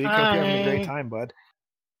channel last week. Hope you're having a great time, bud.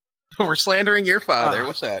 We're slandering your father.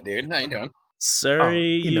 What's that, dude? How you doing?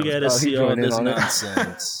 Sorry, you gotta see all this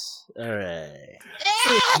nonsense. All right.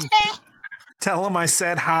 Tell him I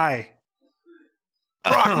said hi.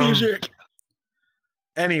 Rock music.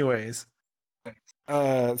 Anyways,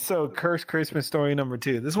 so cursed Christmas story number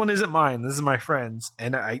 2. This one isn't mine. This is my friend's,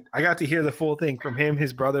 and I got to hear the full thing from him,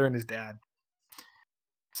 his brother, and his dad.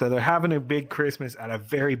 So they're having a big Christmas at a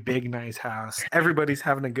very big, nice house. Everybody's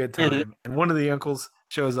having a good time, and one of the uncles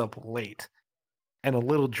shows up late and a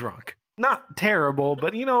little drunk. Not terrible,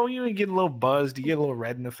 but you get a little buzzed, you get a little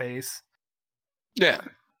red in the face. Yeah.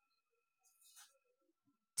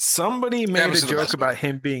 Somebody made a joke about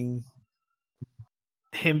him being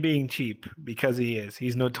cheap because he is.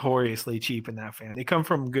 He's notoriously cheap in that family. They come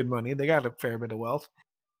from good money. They got a fair bit of wealth.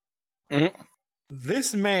 Mm-hmm.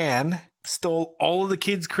 This man stole all of the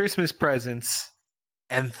kids' Christmas presents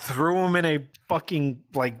and threw them in a fucking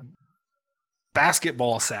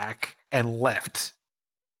basketball sack and left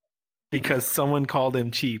because someone called him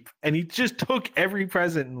cheap. And he just took every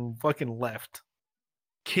present and fucking left.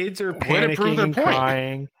 Kids are panicking and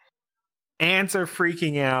crying. Aunts are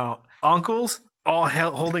freaking out. Uncles all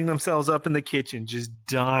holding themselves up in the kitchen, just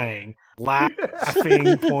dying,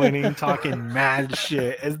 laughing, pointing, talking mad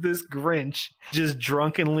shit as this Grinch just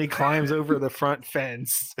drunkenly climbs over the front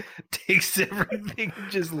fence, takes everything,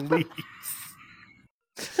 and just leaves.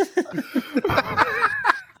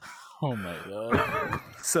 Oh my god.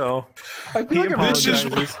 So I feel like I've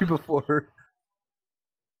mentioned this before.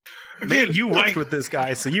 You worked with this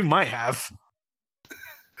guy, so you might have.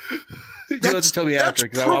 You'll have to tell me after,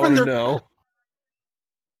 because I want to know.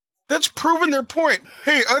 That's proven their point.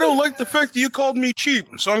 Hey, I don't like the fact that you called me cheap,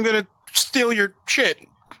 so I'm going to steal your shit.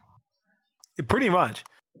 Pretty much.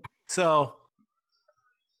 So,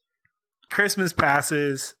 Christmas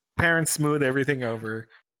passes, parents smooth everything over.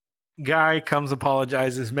 Guy comes,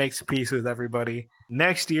 apologizes, makes peace with everybody.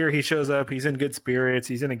 Next year, he shows up. He's in good spirits.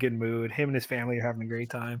 He's in a good mood. Him and his family are having a great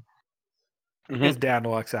time. Mm-hmm. His dad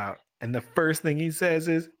walks out, and the first thing he says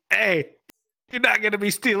is, "Hey, you're not going to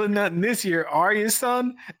be stealing nothing this year, are you,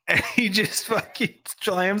 son?" And he just fucking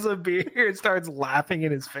slams a beer and starts laughing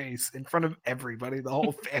in his face in front of everybody, the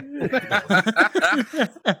whole family.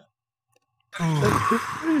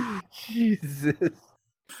 Jesus.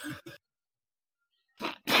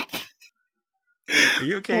 Are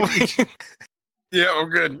you okay? Yeah, I'm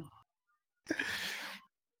good.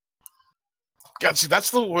 God, see, that's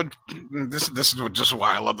the one. This is just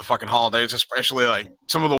why I love the fucking holidays, especially like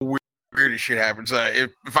some of the weirdest shit happens.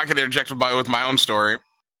 If I could interject with my own story,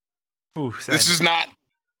 this is not.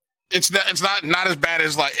 It's not as bad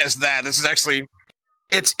as that. This is actually,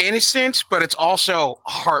 it's innocent, but it's also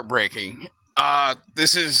heartbreaking.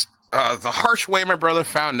 This is the harsh way my brother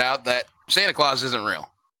found out that Santa Claus isn't real.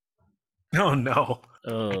 Oh no.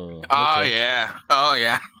 Oh. Okay. Oh yeah. Oh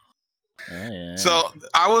yeah. So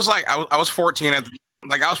I was 14 at the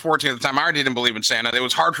time. I already didn't believe in Santa. It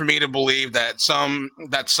was hard for me to believe that some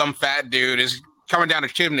fat dude is coming down a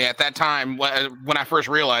chimney. At that time, when I first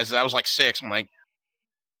realized it, I was like 6. I'm like,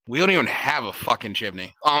 we don't even have a fucking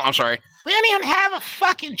chimney. Oh, I'm sorry. We don't even have a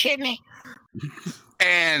fucking chimney.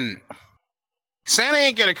 And Santa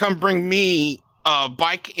ain't gonna come bring me a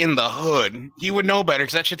bike in the hood. He would know better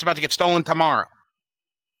because that shit's about to get stolen tomorrow.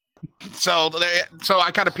 So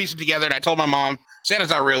I kind of pieced it together, and I told my mom,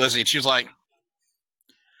 Santa's not real, is he? She was like,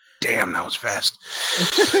 damn, that was fast.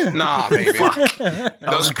 Nah, baby.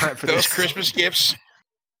 Those Christmas gifts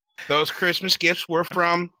were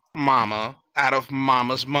from Mama, out of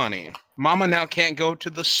Mama's money. Mama now can't go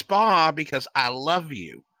to the spa because I love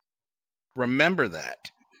you. Remember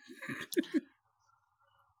that.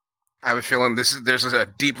 I have a feeling there's a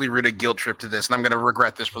deeply rooted guilt trip to this, and I'm going to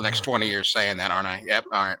regret this for the next 20 years saying that, aren't I? Yep,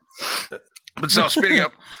 all right. But so, speaking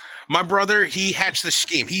of, my brother, he hatched this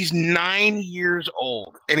scheme. He's 9 years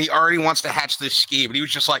old, and he already wants to hatch this scheme. And he was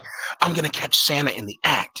just like, I'm going to catch Santa in the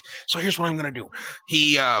act. So here's what I'm going to do.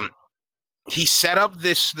 He set up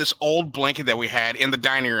this old blanket that we had in the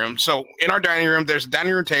dining room. So in our dining room, there's a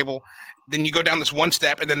dining room table. Then you go down this one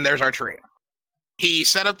step, and then there's our tree. He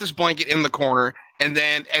set up this blanket in the corner, and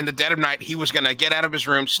then in the dead of night, he was going to get out of his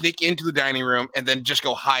room, sneak into the dining room, and then just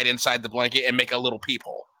go hide inside the blanket and make a little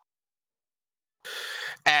peephole.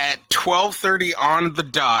 At 12:30 on the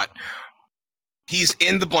dot, he's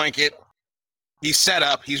in the blanket. He's set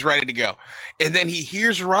up. He's ready to go. And then he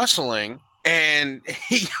hears rustling, and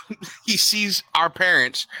he sees our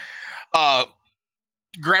parents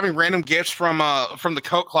grabbing random gifts from the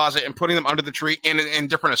coat closet and putting them under the tree in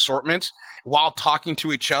different assortments while talking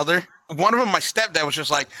to each other. One of them, my stepdad, was just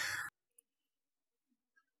like,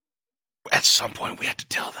 at some point we have to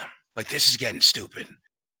tell them, like, this is getting stupid.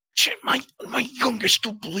 Shit, my youngest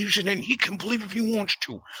still believes in it, and he can believe if he wants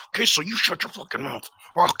to. Okay, so you shut your fucking mouth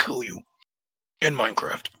or I'll kill you in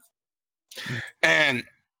Minecraft. And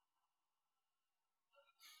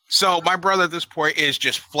so my brother at this point is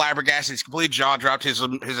just flabbergasted. He's completely jaw dropped. His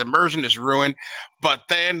immersion is ruined. But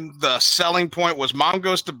then the selling point was mom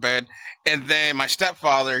goes to bed, and then my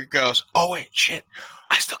stepfather goes, oh wait, shit,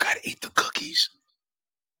 I still gotta eat the cookies.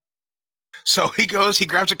 So he goes, he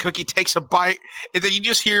grabs a cookie, takes a bite, and then you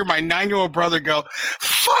just hear my 9-year-old brother go,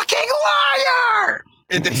 fucking liar!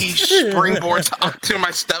 And then he springboards onto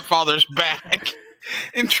my stepfather's back.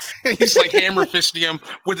 And he's like hammer fisting him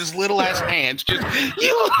with his little ass hands. Just,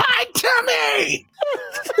 you lied to me!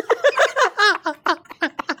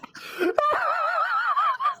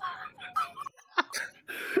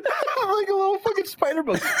 I'm like a little fucking spider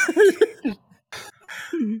bug.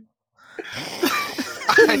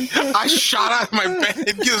 I shot out of my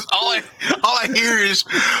bed because all I hear is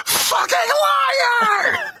fucking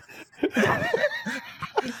liar.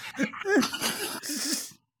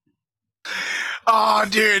 Oh,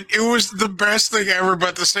 dude, it was the best thing ever, but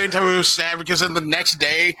at the same time it was sad because then the next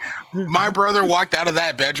day, my brother walked out of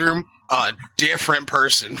that bedroom a different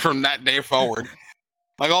person from that day forward.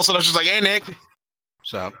 Like all of a sudden I was just like, hey Nick,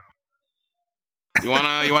 what's up? You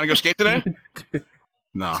wanna go skate today?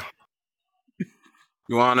 No.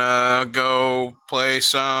 You wanna go play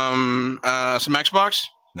some Xbox?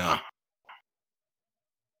 No.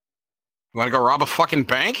 You want to go rob a fucking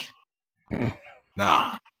bank?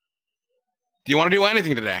 No. Do you want to do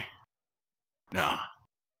anything today? No.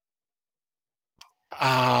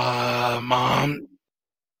 Mom,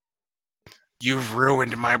 you've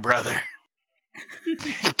ruined my brother.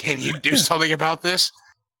 Can you do something about this?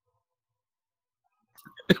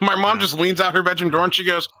 My mom just leans out her bedroom door and she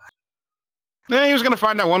goes, he was going to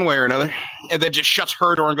find out one way or another. And then just shuts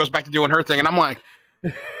her door and goes back to doing her thing. And I'm like,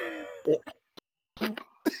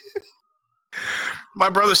 my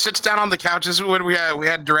brother sits down on the couch. This is when we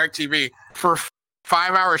had DirecTV. For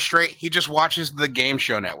 5 hours straight, he just watches the game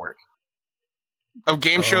show network of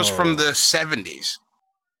game shows from the 70s.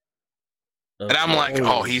 Okay. And I'm like,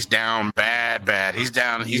 he's down bad. He's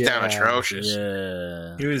down atrocious.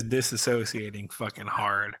 Yeah. He was disassociating fucking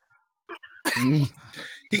hard.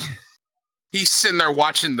 He's sitting there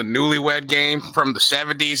watching the Newlywed Game from the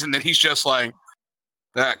 70s, and then he's just like,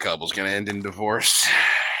 that couple's going to end in divorce.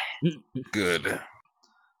 Good.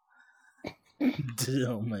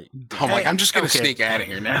 Oh my God. I'm like, I'm just going to sneak out of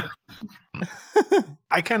here now.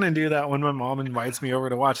 I kind of do that when my mom invites me over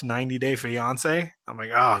to watch 90 Day Fiance. I'm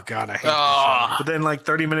like, oh God, I hate this show. But then like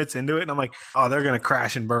 30 minutes into it, and I'm like, oh, they're going to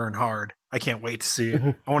crash and burn hard. I can't wait to see it.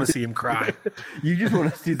 I want to see him cry. You just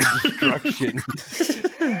want to see the destruction.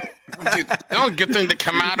 Dude, the only good thing to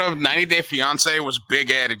come out of 90 Day Fiance was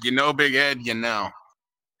Big Ed. You know Big Ed, you know.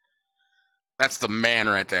 That's the man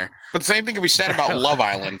right there. But the same thing can be said about Love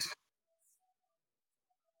Island.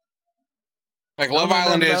 Like Love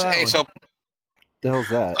Island is, hey, so the hell's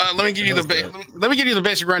that? Let me give you the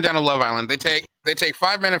basic rundown of Love Island. They take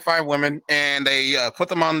 5 men and 5 women, and they put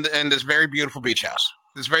them in this very beautiful beach house,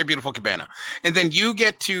 this very beautiful cabana, and then you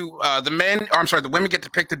get to the women get to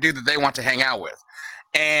pick the dude that they want to hang out with,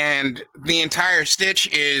 and the entire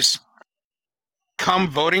stitch is, come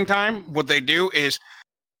voting time, what they do is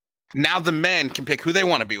now the men can pick who they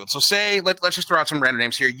want to be with. So say let's just throw out some random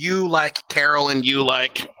names here. You like Carol and you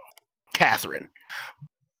like Catherine.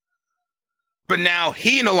 But now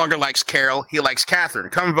he no longer likes Carol, he likes Catherine.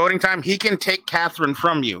 Come voting time, he can take Catherine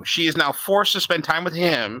from you. She is now forced to spend time with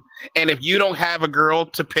him, and if you don't have a girl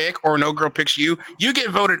to pick or no girl picks you, you get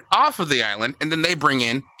voted off of the island, and then they bring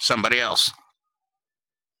in somebody else.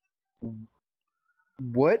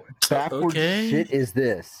 What backwards shit is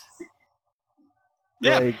this?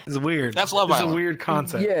 Yeah, like, it's weird. That's Love Island. It's a weird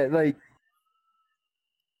concept. Yeah, like...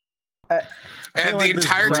 and the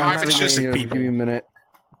entire time it's just... Give me a minute.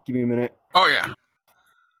 Oh, yeah.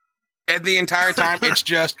 And the entire time, it's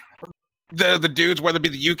just the dudes, whether it be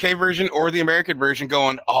the UK version or the American version,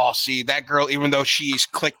 going, oh, see, that girl, even though she's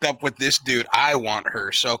clicked up with this dude, I want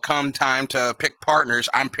her. So come time to pick partners,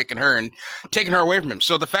 I'm picking her and taking her away from him.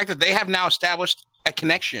 So the fact that they have now established a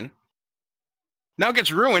connection now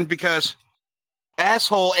gets ruined because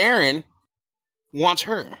asshole Aaron wants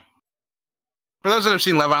her. For those that have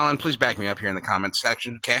seen Love Island, please back me up here in the comments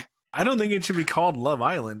section, okay? I don't think it should be called Love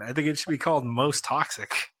Island. I think it should be called Most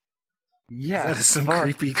Toxic. Yeah, that is some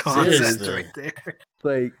creepy concept right there.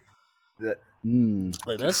 Like that.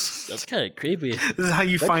 Like that's kind of creepy. This is how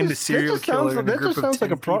you find a serial killer in a group of 10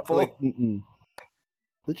 people.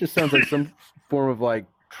 That just sounds like some form of like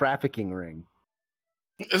trafficking ring.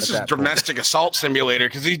 This is domestic assault simulator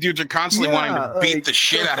because these dudes are constantly wanting to beat the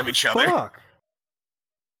shit out of each other.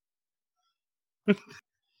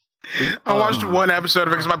 I watched one episode of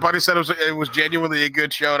it because my buddy said it was genuinely a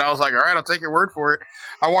good show, and I was like, all right, I'll take your word for it.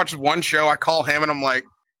 I watched one show, I call him, and I'm like,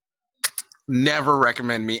 never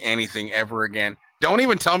recommend me anything ever again. Don't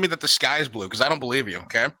even tell me that the sky's blue, because I don't believe you,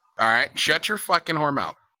 okay? All right? Shut your fucking whore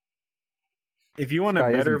mouth. If you want a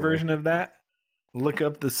better version of that, look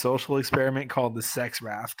up the social experiment called the Sex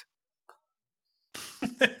Raft.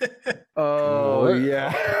 Oh,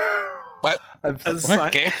 yeah. What?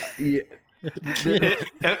 Okay. Yeah.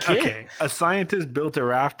 Okay, a scientist built a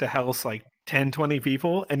raft to house like 10, 20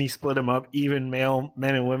 people, and he split them up, even men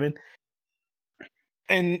and women.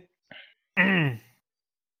 And in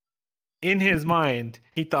his mind,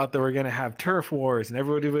 he thought they were going to have turf wars and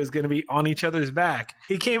everybody was going to be on each other's back.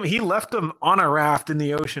 He left them on a raft in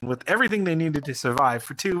the ocean with everything they needed to survive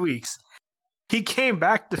for 2 weeks. He came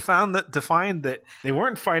back to find that they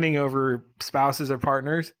weren't fighting over spouses or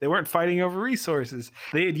partners. They weren't fighting over resources.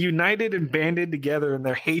 They had united and banded together in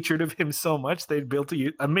their hatred of him so much they'd built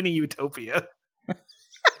a mini utopia.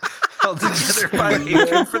 Held together by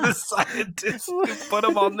hatred for the scientists who put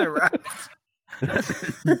him on their raft.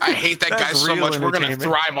 I hate that guy so much. We're going to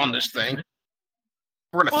thrive on this thing.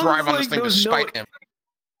 We're going to thrive on this thing despite him.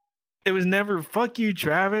 It was never fuck you,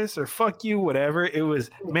 Travis, or fuck you, whatever. It was,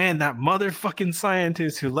 man, that motherfucking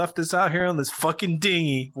scientist who left us out here on this fucking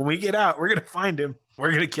dinghy. When we get out, we're going to find him. We're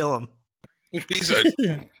going to kill him. He's a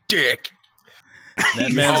dick.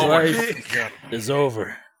 That man's life is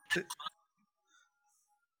over.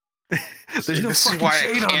 There's no fucking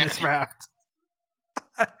shade on this raft.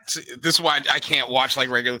 This is why I can't watch like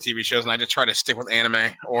regular TV shows, and I just try to stick with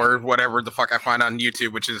anime or whatever the fuck I find on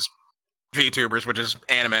YouTube, which is VTubers, which is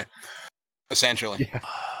anime, essentially. Yeah.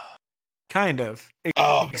 Kind of.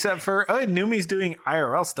 Except for Numi's doing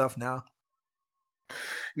IRL stuff now.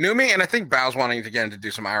 Numi, and I think Bao's wanting to get into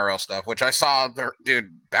do some IRL stuff, which I saw. Dude,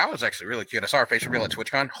 Bao is actually really cute. I saw her face reveal at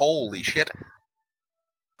TwitchCon. Holy shit.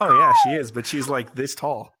 Oh yeah, she is, but she's like this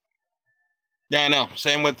tall. Yeah, I know.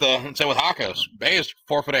 Same with Hakos. Bay is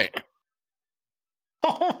 4'8".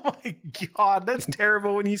 Oh my god, that's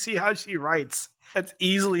terrible when you see how she writes. That's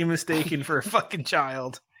easily mistaken for a fucking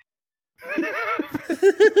child.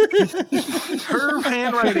 Her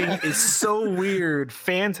handwriting is so weird.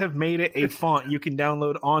 Fans have made it a font you can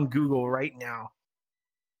download on Google right now.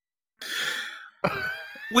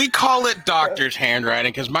 We call it doctor's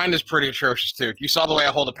handwriting because mine is pretty atrocious too. If you saw the way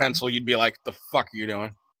I hold a pencil, you'd be like, "The fuck are you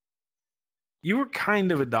doing?" You were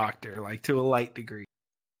kind of a doctor, like to a light degree.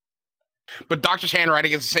 But doctor's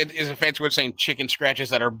handwriting is a fancy way of saying chicken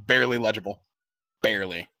scratches that are barely legible.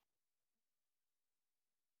 Barely.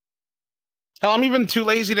 Hell, I'm even too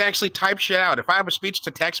lazy to actually type shit out. If I have a speech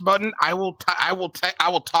to text button, I will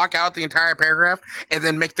talk out the entire paragraph and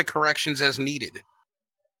then make the corrections as needed.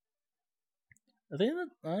 I think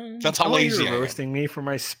that, that's how lazy you were roasting me for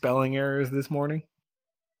my spelling errors this morning.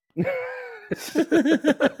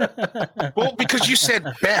 Well, because you said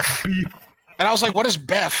Beth, and I was like, "What is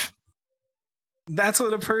Beth?" That's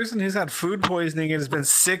what a person who's had food poisoning and has been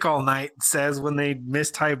sick all night says when they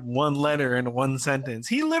mistype one letter in one sentence.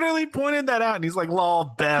 He literally pointed that out, and he's like,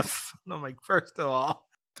 "Lol, Beth." And I'm like, first of all.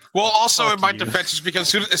 Well, also in my defense is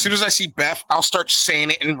because as soon as I see Beth, I'll start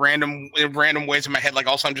saying it in random ways in my head. Like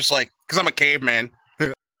also, I'm just like, because I'm a caveman.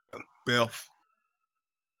 Beth.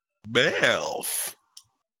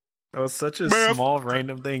 That was such a small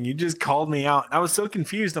random thing. You just called me out. I was so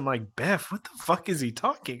confused. I'm like, Beth, what the fuck is he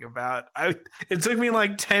talking about? It took me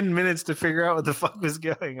like 10 minutes to figure out what the fuck was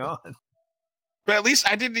going on. But at least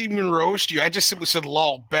I didn't even roast you. I just simply said,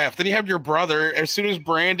 "Lol, Beth." Then you have your brother. As soon as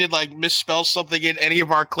Brandon like misspells something in any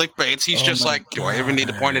of our clickbaits, he's just like, "Do I even need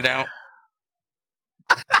to point it out?"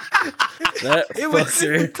 It was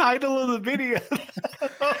in the title of the video.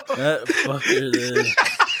 That fucker.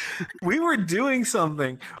 We were doing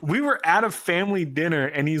something. We were at a family dinner,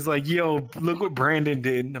 and he's like, "Yo, look what Brandon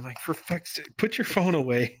did." And I'm like, "For fuck's sake, put your phone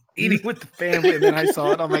away. Eating with the family." And then I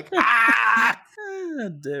saw it. I'm like, "Ah!"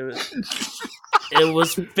 Damn it. It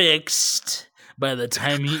was fixed by the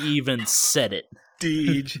time he even said it.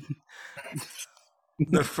 Deej.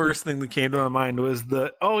 The first thing that came to my mind was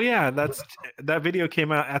that video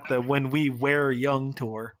came out at the When We Were Young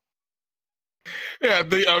tour. Yeah,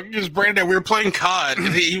 because Brandon, we were playing COD,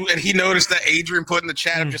 and he noticed that Adrian put in the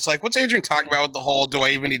chat. I'm just like, "What's Adrian talking about with the whole? Do I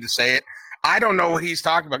even need to say it?" I don't know what he's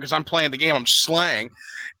talking about because I'm playing the game. I'm slang,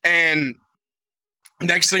 and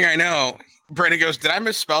next thing I know, Brandon goes, "Did I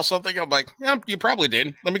misspell something?" I'm like, "Yeah, you probably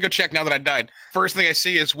did. Let me go check now that I died." First thing I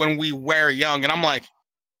see is "When We Were Young," and I'm like,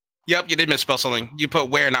 "Yep, you did misspell something. You put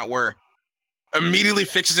where, not were." Immediately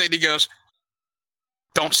fixes it, and he goes,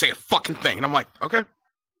 "Don't say a fucking thing." And I'm like, "Okay.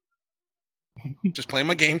 Just playing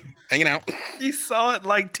my game, hanging out." You saw it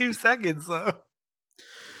like 2 seconds, though.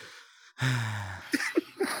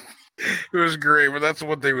 It was great, but that's the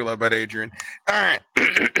one thing we love about Adrian. All right.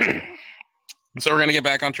 So we're going to get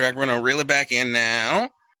back on track. We're going to reel it back in now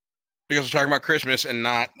because we're talking about Christmas and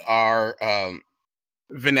not our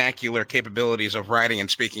vernacular capabilities of writing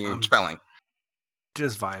and speaking and spelling.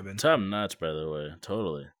 Just vibing. Top notch, by the way.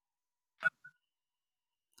 Totally.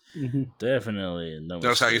 Mm-hmm. Definitely.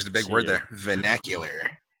 Notice how I used the big word there.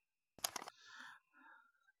 Vernacular.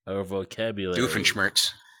 Our vocabulary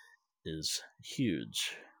Doofenshmirtz is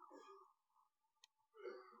huge.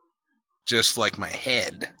 Just like my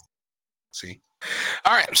head. See?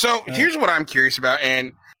 All right, so here's what I'm curious about,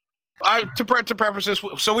 and to preface this,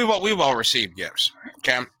 so we've all received gifts,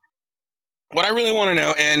 okay? What I really want to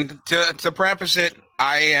know, and to preface it,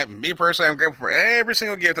 me personally, I'm grateful for every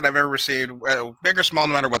single gift that I've ever received, big or small,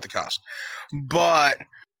 no matter what the cost. But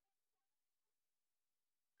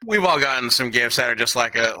we've all gotten some gifts that are just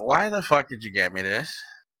like, why the fuck did you get me this?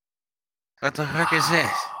 What the fuck is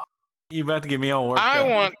this? You about to get me all worked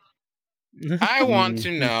up. I want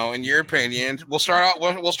to know, in your opinion, we'll start out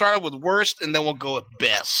with worst, and then we'll go with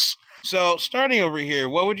best. So, starting over here,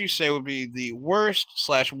 what would you say would be the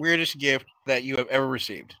worst/weirdest gift that you have ever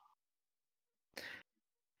received?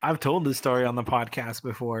 I've told this story on the podcast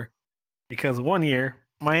before, because one year,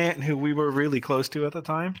 my aunt, who we were really close to at the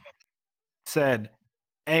time, said,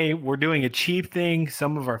 hey, we're doing a cheap thing.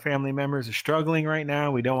 Some of our family members are struggling right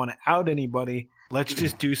now. We don't want to out anybody. Let's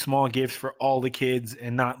just do small gifts for all the kids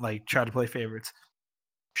and not like try to play favorites.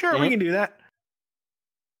 Sure, we can do that.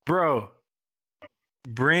 Bro,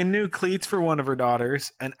 brand new cleats for one of her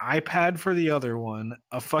daughters, an iPad for the other one,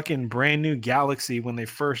 a fucking brand new Galaxy when they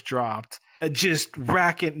first dropped, just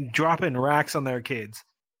dropping racks on their kids.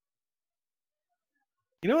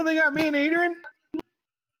 You know what they got me and Adrian?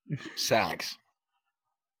 Sacks.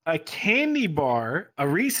 A candy bar, a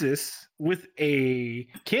Reese's, with a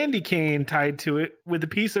candy cane tied to it with a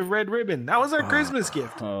piece of red ribbon. That was our Christmas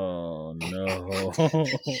gift. Oh, no.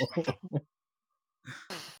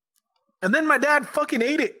 And then my dad fucking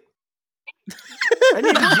ate it. I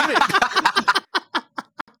need to get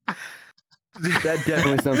it. That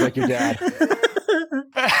definitely sounds like your dad.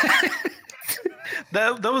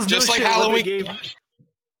 that was just no like shit Halloween.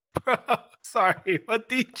 Bro, sorry, what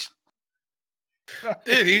did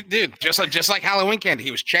Dude, just like Halloween candy,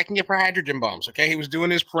 he was checking you for hydrogen bombs. Okay, he was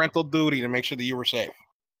doing his parental duty to make sure that you were safe.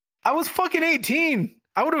 I was fucking 18.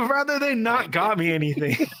 I would have rather they not got me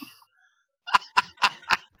anything.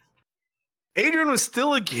 Adrian was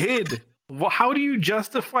still a kid. How do you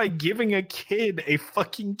justify giving a kid a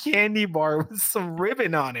fucking candy bar with some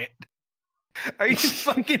ribbon on it? Are you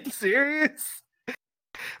fucking serious?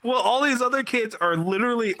 Well, all these other kids are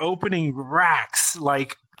literally opening racks,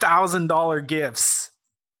 like $1,000 gifts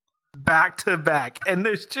back to back. And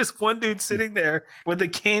there's just one dude sitting there with a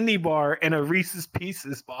candy bar and a Reese's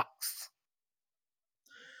Pieces box.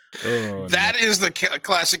 Oh, that is the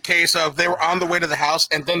classic case of they were on the way to the house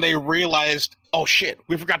and then they realized, oh shit,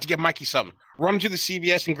 we forgot to give Mikey something. Run to the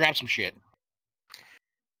CVS and grab some shit.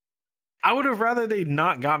 I would have rather they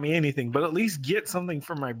not got me anything, but at least get something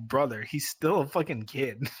for my brother. He's still a fucking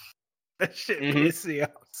kid. That shit pisses me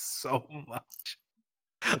off so much.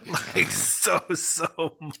 Like, so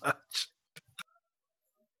much.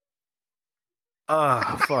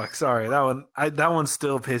 Oh, fuck. Sorry. That one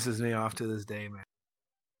still pisses me off to this day, man.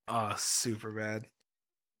 Oh, super bad.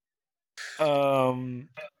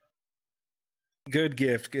 Good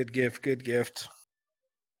gift.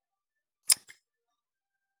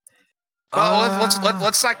 Well,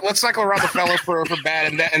 let's cycle around the fellas for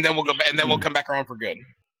bad, and then we'll go back, and then we'll come back around for good.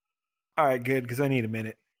 All right, good, because I need a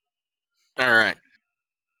minute. All right.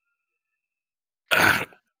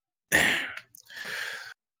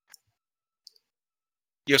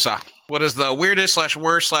 Yosa, what is the weirdest /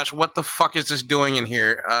 worst / what the fuck is this doing in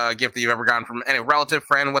here gift that you've ever gotten from any relative,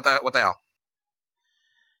 friend? What the hell?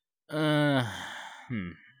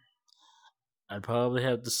 I'd probably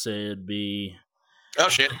have to say it'd be. Oh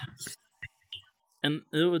shit! And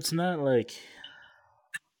it's not like.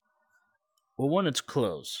 Well, one, it's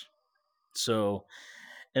clothes. So,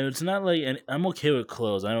 and it's not like, and I'm okay with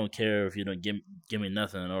clothes. I don't care if you don't give me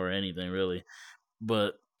nothing or anything really.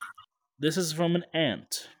 But this is from an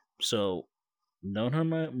aunt, so known her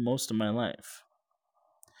most of my life.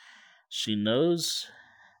 She knows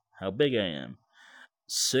how big I am.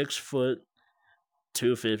 6 foot,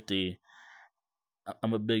 250.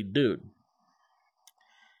 I'm a big dude.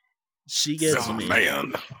 She gets me.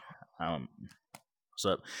 Man. What's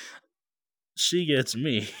up? She gets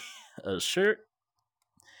me a shirt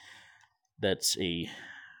that's a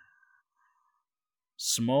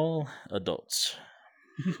small adults.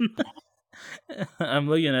 I'm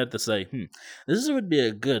looking at this like, this would be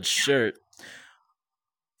a good shirt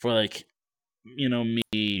for like,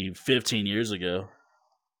 me 15 years ago.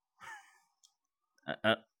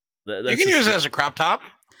 You can use it as a crop top.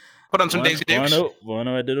 Put on some Daisy Dukes. Wanna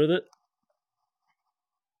know what I did with it?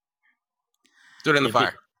 Threw it in the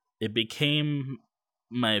fire. It became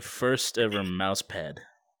my first ever mouse pad.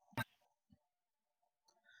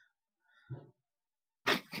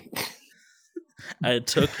 I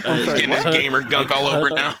getting his gamer gunk all over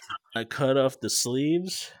now. I cut off the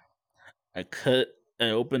sleeves. I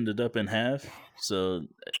opened it up in half.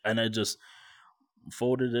 And I just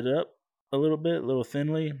folded it up a little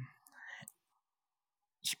thinly.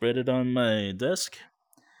 Spread it on my desk.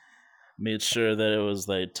 Made sure that it was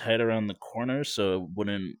like tight around the corner so it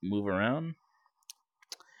wouldn't move around.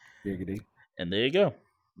 Giggity. And there you go.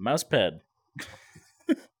 Mouse pad.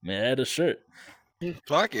 May I add a shirt?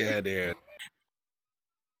 Fuck yeah, dude.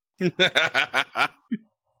 It's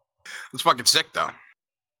fucking sick though.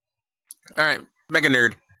 Alright, Mega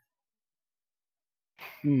Nerd.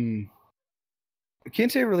 I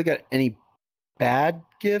can't say I really got any bad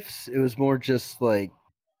gifts. It was more just like,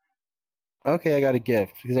 okay, I got a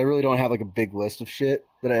gift, because I really don't have like a big list of shit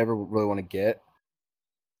that I ever really want to get.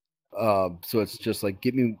 So it's just like,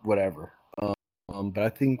 give me whatever. But I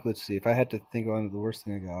think, let's see, if I had to think on the worst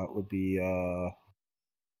thing I got would be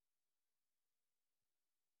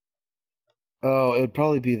Oh, it'd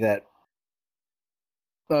probably be that.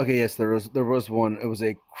 Okay, yes, there was one. It was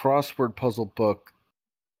a crossword puzzle book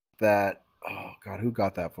that. Oh God, who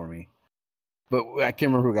got that for me? But I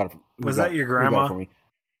can't remember who got it. Was that your grandma? Who got it for me?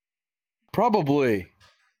 Probably.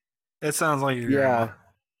 It sounds like your grandma.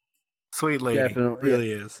 Sweet lady. Definitely.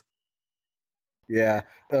 Really is. Yeah.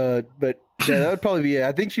 But yeah, that would probably be it.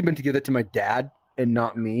 I think she meant to give it to my dad and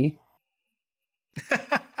not me.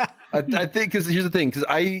 I think because here's the thing, because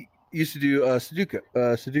I used to do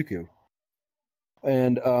Sudoku,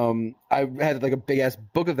 and I had like a big ass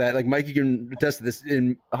book of that. Like Mikey can attest to this.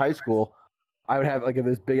 In high school, I would have like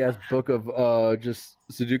this big ass book of just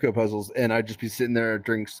Sudoku puzzles, and I'd just be sitting there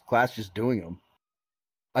during class just doing them.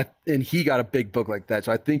 And he got a big book like that,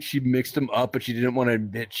 so I think she mixed them up, but she didn't want to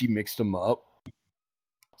admit she mixed them up.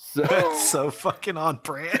 So that's so fucking on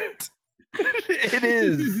brand. It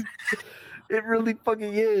is. It really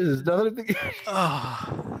fucking is. Now that I think,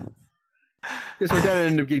 Yes, my dad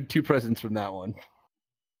ended up getting 2 presents from that one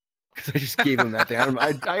because I just gave him that thing.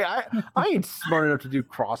 I ain't smart enough to do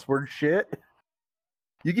crossword shit.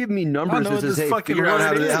 You give me numbers that says, "Hey, figure out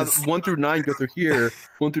how 1 through 9 go through here,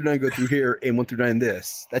 1 through 9 go through here, and 1 through 9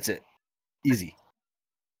 this." That's it. Easy.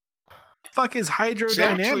 Fuck is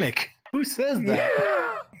hydrodynamic? Who says that?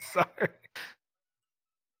 Yeah. Sorry.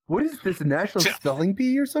 What is this, a national spelling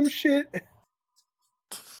bee or some shit?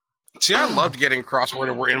 See, I loved getting crossword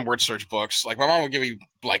and word search books. Like, my mom would give me,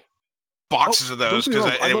 like, boxes of those because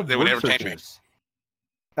they would entertain me.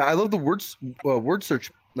 I love the word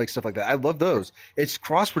search, like, stuff like that. I love those. It's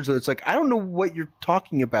crosswords, though. It's like, I don't know what you're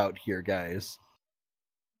talking about here, guys.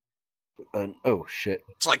 Oh, shit.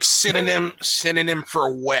 It's like synonym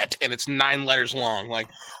for wet, and it's 9 letters long. Like,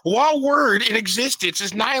 what word in existence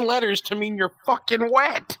is 9 letters to mean you're fucking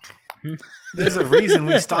wet? There's a reason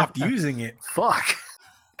we stopped using it. Fuck.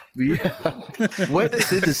 Yeah. Wet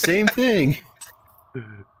did the same thing.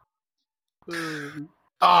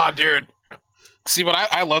 Oh, dude. See, but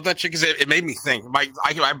I love that shit because it made me think.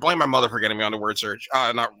 I blame my mother for getting me onto word search.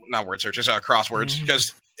 Not word search, it's crosswords.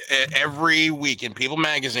 Because every week in People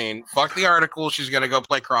Magazine, fuck the article, she's gonna go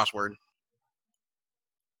play crossword.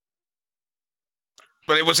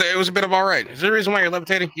 But it was a bit of all right. Is there a reason why you're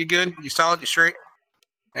levitating? You good? You solid? You straight?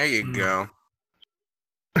 There you go.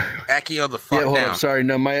 Accio the fuck down. On. Sorry,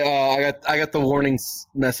 no, my I got the warning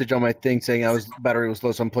message on my thing saying battery was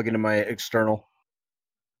low, so I'm plugging in my external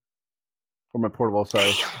or my portable.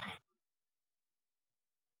 Sorry.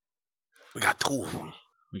 We got 2 of them.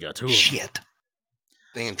 Shit.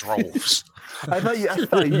 They in droves. I thought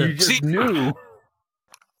you just knew.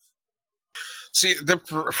 See,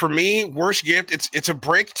 for me, worst gift. It's a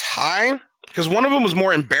break time because one of them was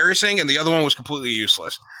more embarrassing and the other one was completely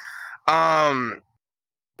useless.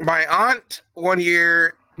 My aunt one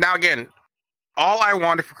year. Now again, all I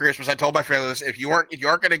wanted for Christmas, I told my family this: if you aren't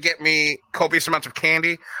going to get me copious amounts of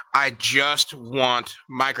candy, I just want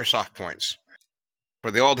Microsoft points. For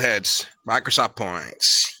the old heads, Microsoft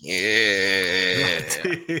points. Yeah.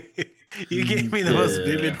 You gave me the most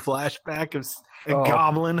vivid flashback of a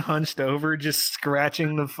goblin hunched over, just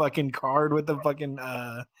scratching the fucking card with the fucking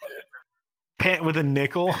with a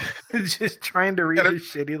nickel, just trying to read the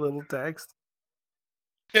shitty little text.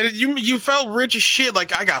 And you felt rich as shit.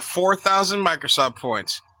 Like, I got 4,000 Microsoft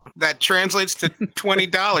points. That translates to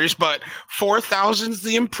 $20, but 4,000 is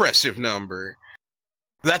the impressive number.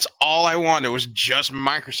 That's all I wanted was just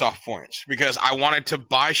Microsoft points because I wanted to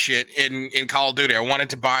buy shit in Call of Duty. I wanted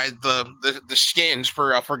to buy the skins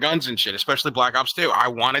for guns and shit, especially Black Ops 2. I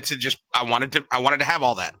wanted to have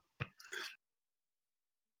all that.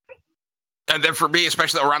 And then for me,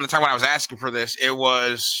 especially around the time when I was asking for this, it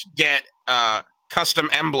was get custom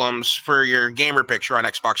emblems for your gamer picture on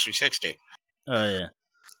Xbox 360. Oh yeah.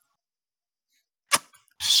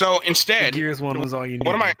 So instead, the Gears one was all you needed.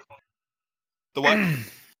 What am I? The what?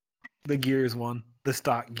 The Gears one. The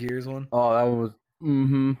stock Gears one. Oh, that was.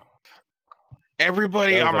 Mm-hmm.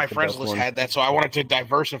 Everybody on my friends list had that, so I wanted to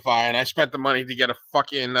diversify, and I spent the money to get a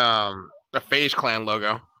fucking a FaZe Clan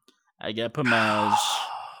logo. I got Pomage.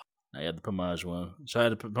 I had the Pomage one. So I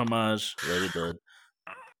had the Pomage really good.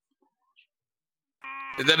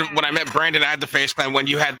 And then when I met Brandon, I had the FaZe Clan one.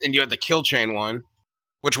 You had the Kill Chain one,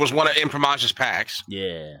 which was one of Pomage's packs.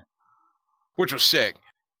 Yeah. Which was sick.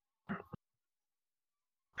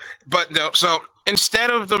 But no, so instead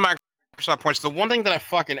of the Microsoft points, the one thing that I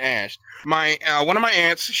fucking asked, my one of my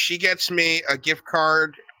aunts, she gets me a gift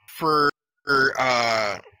card for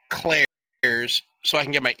Claire's so I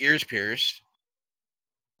can get my ears pierced.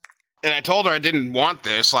 And I told her I didn't want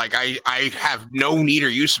this. Like, I have no need or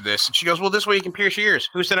use of this. And she goes, well, this way you can pierce your ears.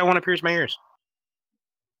 Who said I want to pierce my ears?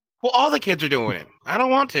 Well, all the kids are doing it. I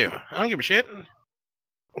don't want to. I don't give a shit.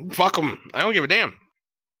 Fuck them. I don't give a damn.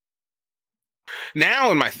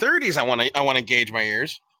 Now in my 30s, I want to gauge my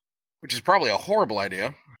ears, which is probably a horrible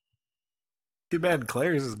idea. Too bad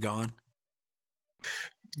Claire's is gone.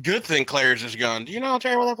 Good thing Claire's is gone. Do you know how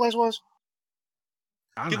terrible that place was?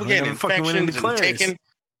 People getting infections and taken.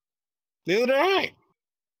 Neither did I.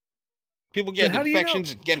 People getting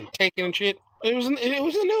infections and getting taken and shit. It was in the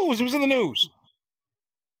news. It was in the news.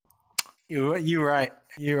 You're right.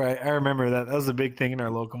 You're right. I remember that. That was a big thing in our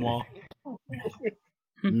local mall.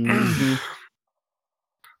 Mm-hmm.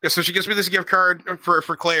 Yeah, so she gives me this gift card for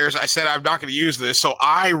Claire's. I said I'm not going to use this, so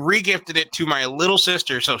I re-gifted it to my little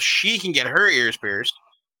sister so she can get her ears pierced.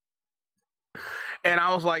 And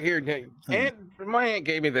I was like, "Here, Aunt, my aunt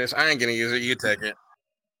gave me this. I ain't going to use it. You take it."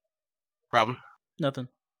 Problem? Nothing.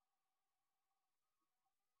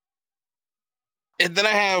 And then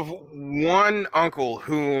I have one uncle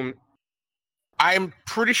whom I'm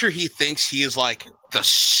pretty sure he thinks he is like the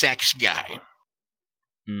sex guy.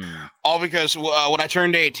 All because when I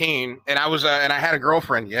turned 18 and I was and I had a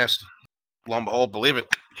girlfriend, yes, lo and behold, believe it.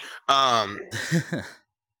 I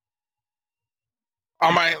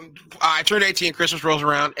turned 18, Christmas rolls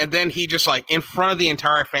around, and then he just like in front of the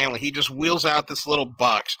entire family, he just wheels out this little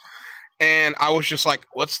box. And I was just like,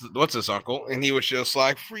 what's this, uncle? And he was just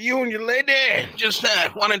like, for you and your lady. Just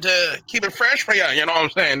wanted to keep it fresh for you. You know what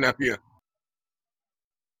I'm saying, nephew?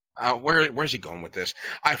 Where's he going with this?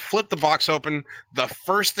 I flip the box open. The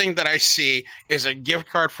first thing that I see is a gift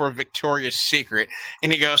card for Victoria's Secret.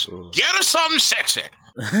 And he goes, get us something sexy.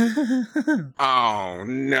 Oh,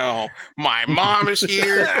 no. My mom is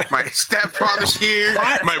here. My stepfather's here.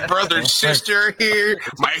 My brother and sister are here.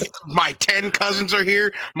 My 10 cousins are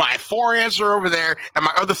here. My 4 aunts are over there. And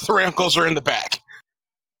my other 3 uncles are in the back.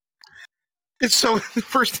 And so the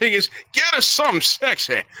first thing is, get us something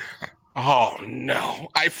sexy. Oh, no.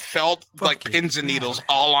 I felt like pins and needles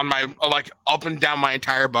all on my, like, up and down my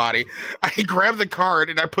entire body. I grabbed the card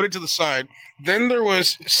and I put it to the side. Then there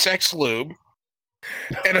was sex lube.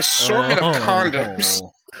 An assortment of condoms.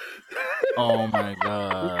 Oh my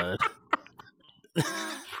god.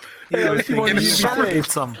 You sprayed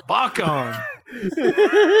some buck on.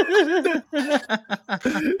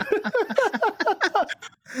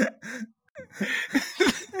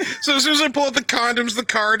 So as soon as I pull out the condoms, the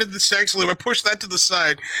card, and the sex lube, I push that to the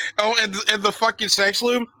side. Oh, and the fucking sex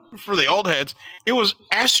lube, for the old heads, it was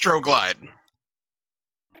Astroglide.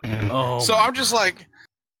 Oh. So I'm just like,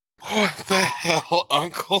 what the hell,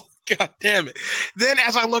 uncle? God damn it. Then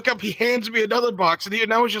as I look up, he hands me another box,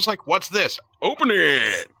 and I was just like, what's this? Open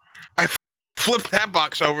it. I flipped that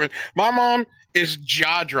box over. My mom is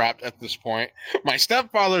jaw-dropped at this point. My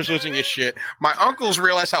stepfather's losing his shit. My uncles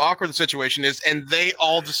realize how awkward the situation is, and they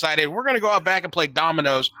all decided, we're going to go out back and play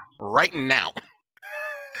dominoes right now.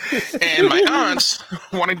 And my aunts,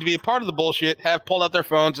 wanting to be a part of the bullshit, have pulled out their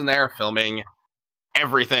phones, and they're filming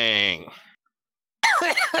everything.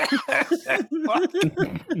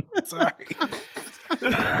 Sorry.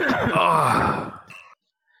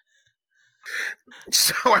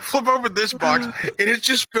 So I flip over this box, and it's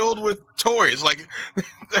just filled with toys. Like,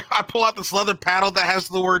 I pull out this leather paddle that has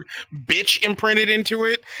the word "bitch" imprinted into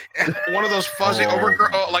it, and one of those fuzzy,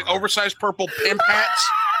 oversized purple pimp hats.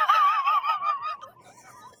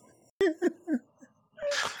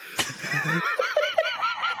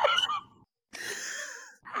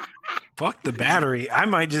 Fuck the battery. I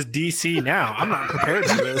might just DC now. I'm not prepared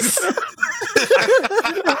for this.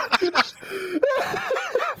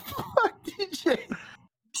 Fuck DJ.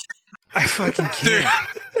 I fucking can't.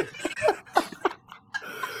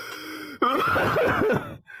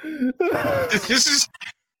 This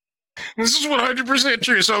is 100%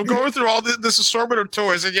 true. So I'm going through all this assortment of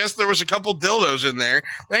toys, and yes, there was a couple dildos in there.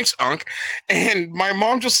 Thanks, Unc. And my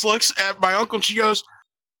mom just looks at my uncle and she goes,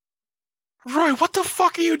 Roy, what the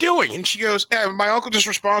fuck are you doing? And she goes, and my uncle just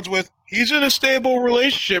responds with, he's in a stable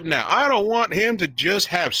relationship now. I don't want him to just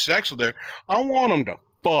have sex with her. I want him to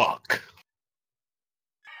fuck.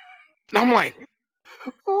 And I'm like,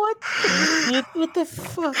 what the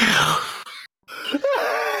fuck?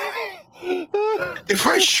 If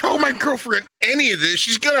I show my girlfriend any of this,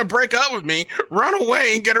 she's gonna break up with me, run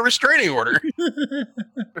away, and get a restraining order.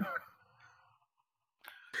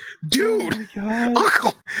 Dude,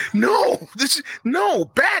 uncle, no,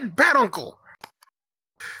 bad uncle.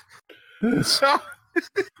 So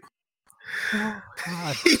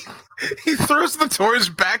he throws the toys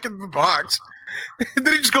back in the box, and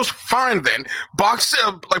then he just goes, "Fine, then." Puts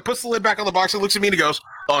the lid back on the box and looks at me and he goes,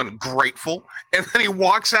 "Ungrateful," and then he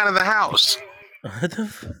walks out of the house. What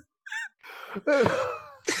the?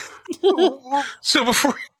 So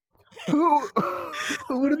Who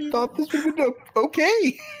would have thought this would have been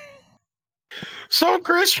okay? So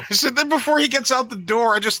Christmas, and then before he gets out the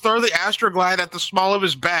door, I just throw the Astroglide at the small of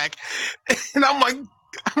his back, and I'm like,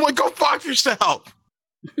 go fuck yourself.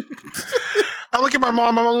 I look at my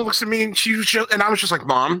mom looks at me, and I was just like,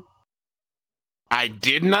 Mom, I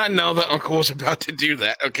did not know that Uncle was about to do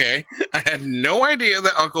that, okay? I had no idea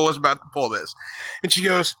that Uncle was about to pull this. And she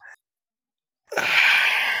goes,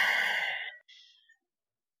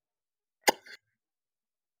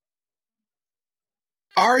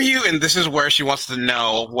 are you? And this is where she wants to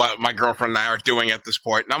know what my girlfriend and I are doing at this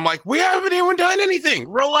point. And I'm like, we haven't even done anything.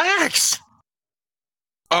 Relax.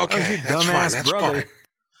 Okay, that's fine. That's fine.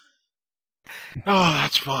 Oh,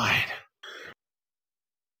 that's fine.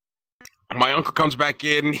 My uncle comes back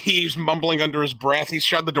in. He's mumbling under his breath. He's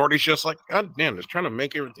shut the door. And he's just like, God damn, just trying to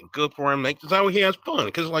make everything good for him. That's how he has fun.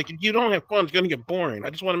 Because, like, if you don't have fun, it's going to get boring. I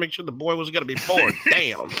just want to make sure the boy wasn't going to be bored.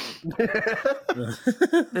 Damn.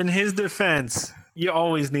 In his defense, you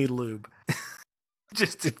always need lube.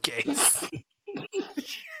 Just in case.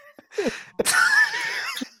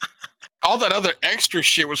 All that other extra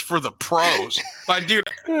shit was for the pros. Like, dude,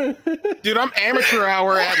 I'm amateur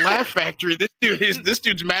hour at Laugh Factory. This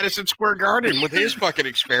dude's Madison Square Garden with his fucking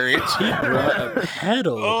experience. He brought a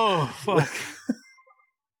pedal. Oh, fuck.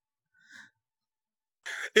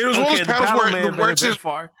 It was one of those pedals where it's just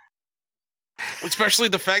far. Especially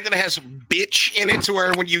the fact that it has bitch in it, to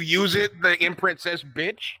where when you use it, the imprint says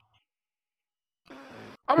bitch.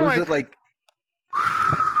 Was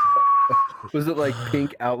it like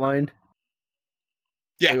pink outlined?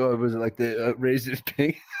 Yeah. Or was it like the razor's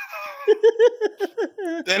pink?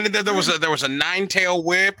 Then there was a nine-tail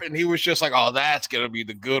whip, and he was just like, "Oh, that's gonna be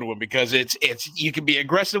the good one because it's you can be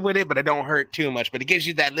aggressive with it, but it don't hurt too much. But it gives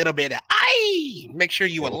you that little bit of make sure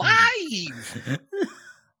you alive."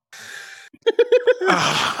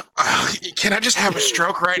 Can I just have a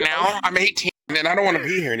stroke right now? I'm 18 and I don't want to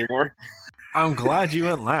be here anymore. I'm glad you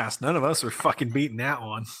went last. None of us were fucking beating that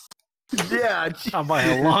one. Yeah, by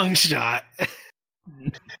a long shot.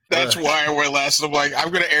 That's why I went last. I'm like,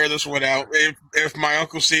 I'm gonna air this one out. If my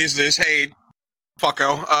uncle sees this, hey,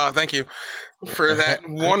 fucko, thank you for that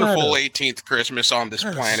wonderful 18th Christmas on this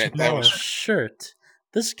planet. That was shirt.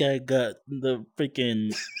 This guy got the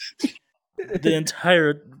freaking the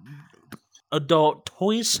entire adult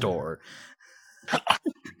toy store.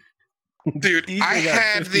 Dude, I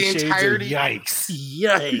had the entirety. Yikes!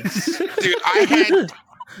 Dude, I had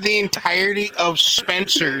the entirety of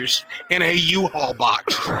Spencer's in a U-Haul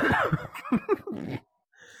box.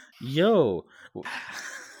 Yo.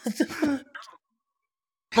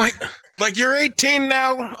 like you're 18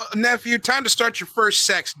 now, nephew. Time to start your first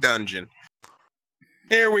sex dungeon.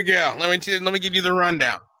 Here we go. Let me give you the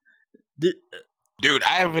rundown. Dude,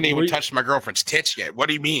 I haven't even touched my girlfriend's tits yet. What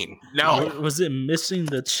do you mean? No. Was it missing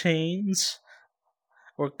the chains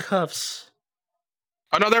or cuffs?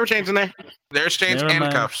 Oh, no, there were chains in there. There's chains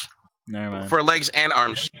and cuffs. Never mind. For legs and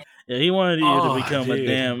arms. Yeah, he wanted you to become a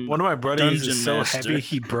damn one of my buddies is so master. heavy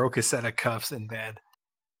he broke a set of cuffs in bed.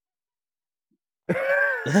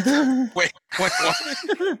 Wait, what?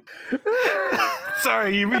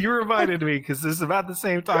 Sorry, you reminded me because this is about the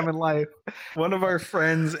same time in life. One of our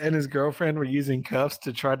friends and his girlfriend were using cuffs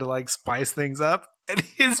to try to like spice things up, and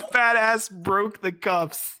his fat ass broke the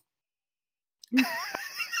cuffs.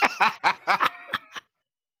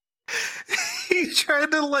 He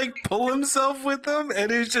tried to like pull himself with them,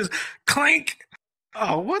 and it's just clank.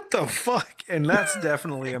 Oh, what the fuck? And that's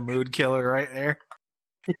definitely a mood killer right there.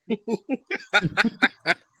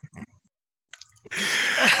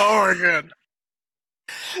 Oh my god.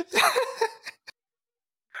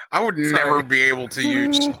 I would never be able to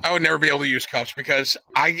use cuffs because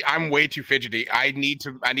I'm way too fidgety. I need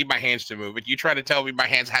my hands to move. If you try to tell me my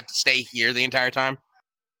hands have to stay here the entire time,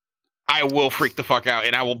 I will freak the fuck out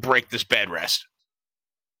and I will break this bed rest.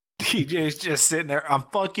 DJ's just sitting there. I'm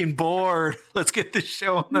fucking bored. Let's get this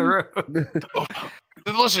show on the road.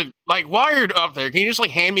 Listen, like while you're up there, can you just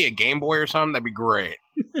like hand me a Game Boy or something? That'd be great.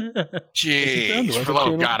 Jeez,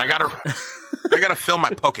 oh god, I gotta fill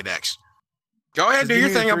my Pokedex. Go ahead, do your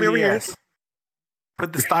thing. I'll be over here.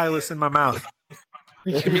 Put the stylus in my mouth.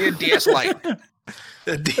 Give me a DS Lite.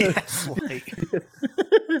 The DS Lite.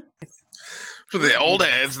 For the old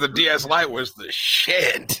heads, the DS Lite was the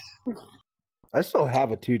shit. I still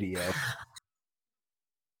have a 2DS.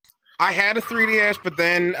 I had a 3DS, but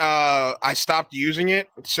then I stopped using it,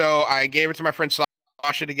 so I gave it to my friend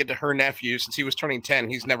Sasha to get to her nephew since he was turning 10.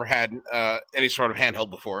 He's never had any sort of handheld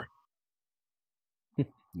before.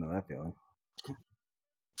 No, that feeling.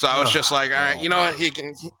 So I was just like, all right, you know what? He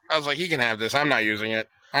can have this. I'm not using it.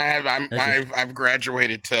 I've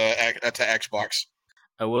graduated to Xbox.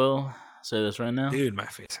 I will say this right now, dude. My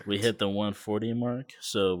face hurts. We hit the 140 mark,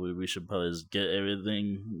 so we should probably just get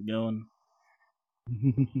everything going.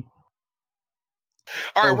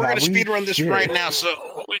 All right, we're gonna speed run this right now.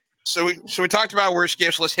 So we talked about worst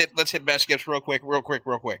gifts. Let's hit best gifts real quick.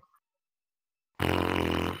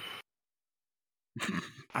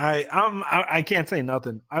 I can't say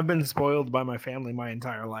nothing. I've been spoiled by my family my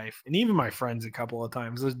entire life, and even my friends a couple of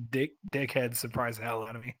times. Those dickheads surprise the hell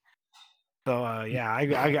out of me. So yeah,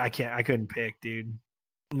 I couldn't pick, dude.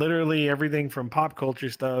 Literally everything from pop culture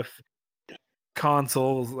stuff,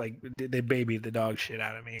 consoles, like they babied the dog shit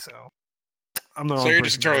out of me. So I'm the. So you're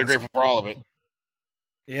just eternally grateful for all of it.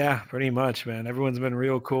 Yeah, pretty much, man. Everyone's been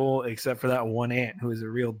real cool except for that one aunt who is a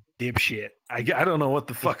real dipshit. I don't know what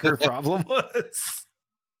the fuck her problem was.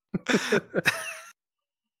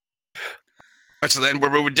 So then we're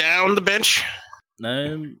moving down the bench.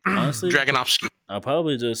 Honestly, Dragonovsky. I'll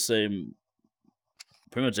probably just say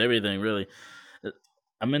pretty much everything, really.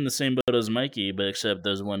 I'm in the same boat as Mikey, but except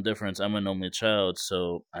there's one difference. I'm an only child,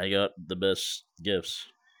 so I got the best gifts.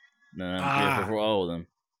 And I'm grateful for all of them.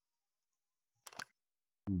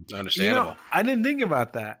 Understandable. I didn't think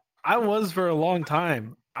about that. I was for a long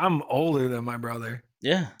time. I'm older than my brother.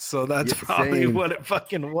 Yeah. So that's probably what it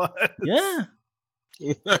fucking was. Yeah.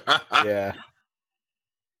 Yeah.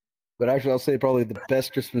 But actually, I'll say probably the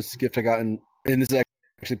best Christmas gift I got, and this is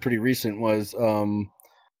actually pretty recent, was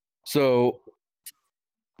so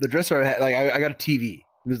the dresser I had, like I got a TV.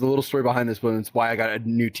 There's a little story behind this, but it's why I got a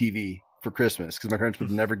new TV for Christmas, because my parents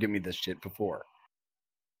would never give me this shit before.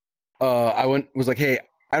 I was like, hey,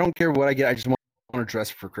 I don't care what I get, I just want a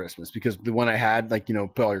dresser for Christmas, because the one I had, like, you know,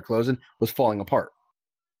 put all your clothes in, was falling apart.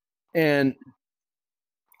 And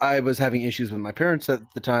I was having issues with my parents at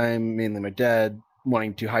the time, mainly my dad,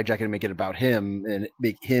 wanting to hijack it and make it about him and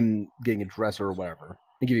make him getting a dresser or whatever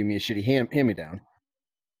and giving me a shitty hand-me-down.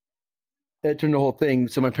 That turned the whole thing.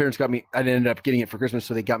 So my parents got me, I ended up getting it for Christmas,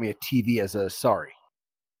 so they got me a TV as a sorry,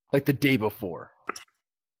 like the day before.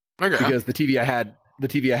 Okay. Because the TV I had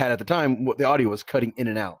at the time, the audio was cutting in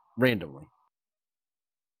and out randomly.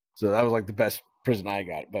 So that was like the best present I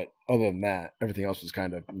got. But other than that, everything else was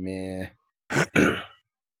kind of meh.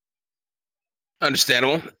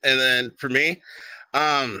 Understandable. And then for me,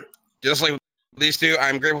 just like these two,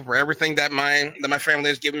 I'm grateful for everything that my family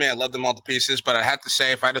has given me. I love them all to pieces. But I have to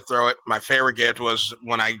say, if I had to throw it, my favorite gift was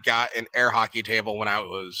when I got an air hockey table when I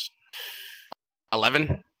was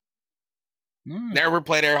 11. Never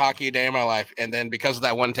played air hockey a day in my life. And then because of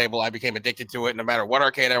that one table, I became addicted to it. No matter what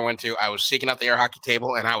arcade I went to, I was seeking out the air hockey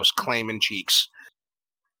table and I was claiming cheeks.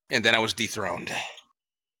 And then I was dethroned.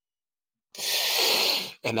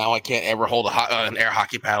 And now I can't ever hold an air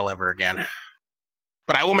hockey paddle ever again.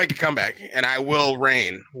 But I will make a comeback, and I will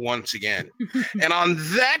reign once again. And on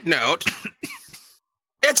that note,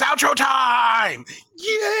 it's outro time!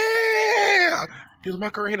 Yeah! Do the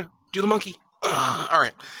Macarena. Do the monkey. All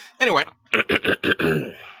right. Anyway.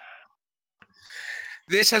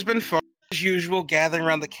 This has been fun as usual, gathering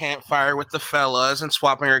around the campfire with the fellas and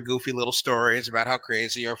swapping our goofy little stories about how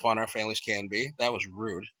crazy or fun our families can be. That was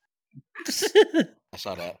rude. I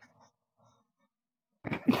saw that.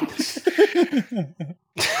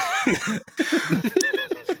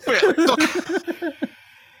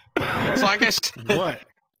 So I guess what?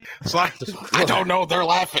 So I don't know. They're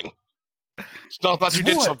laughing. So I thought you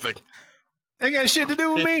did something. They got shit to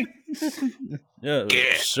do with me. Yeah,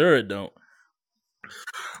 sure it don't.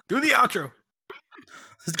 Do the outro.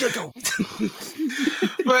 Let's go.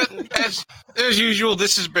 But as usual,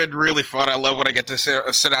 this has been really fun. I love when I get to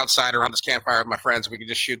sit outside around this campfire with my friends. We can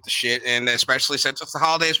just shoot the shit, and especially since it's the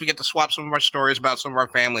holidays, we get to swap some of our stories about some of our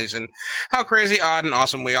families and how crazy, odd, and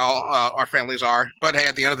awesome we all our families are. But hey,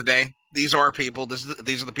 at the end of the day, these are our people.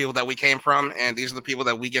 These are the people that we came from, and these are the people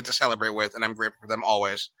that we get to celebrate with, and I'm grateful for them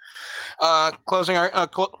always. Closing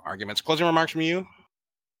arguments. Closing remarks from you.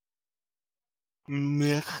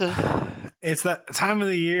 It's that time of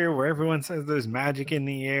the year where everyone says there's magic in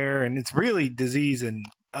the air, and it's really disease and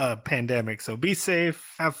pandemic. So be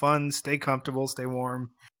safe, have fun, stay comfortable, stay warm,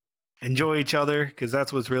 enjoy each other, because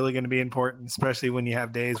that's what's really going to be important, especially when you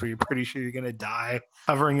have days where you're pretty sure you're going to die,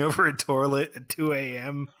 hovering over a toilet at 2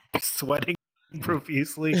 a.m., sweating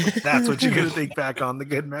profusely. That's what you're going to think back on, the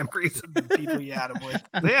good memories of the people you had them with.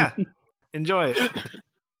 So yeah, enjoy it.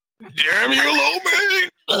 Damn you, little baby!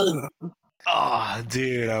 Oh,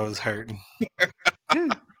 dude, I was hurting.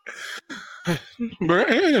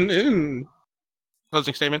 Brandon.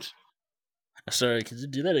 Closing statements. Sorry, could you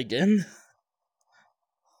do that again?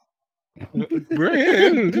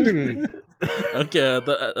 Brandon. Okay,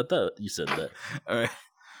 I thought you said that. All right.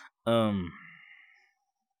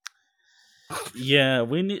 Yeah,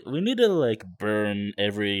 we need to like burn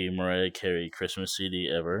every Mariah Carey Christmas CD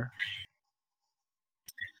ever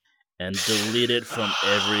and delete it from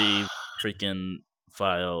every freaking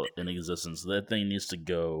file in existence. That thing needs to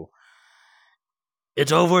go.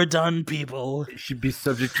 It's overdone, people. It should be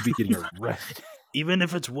subject to be getting arrested. Even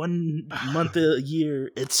if it's 1 month a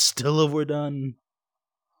year, it's still overdone.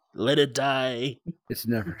 Let it die. It's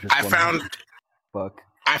never just.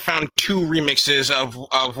 I found 2 remixes of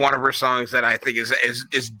one of her songs that I think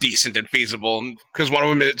is decent and feasible. Because one of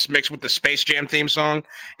them is mixed with the Space Jam theme song,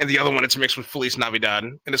 and the other one it's mixed with Feliz Navidad,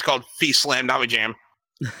 and it's called Feast Slam Navi Jam.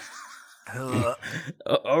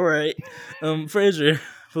 All right, Fraser,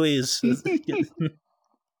 please.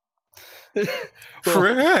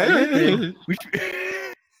 Fred.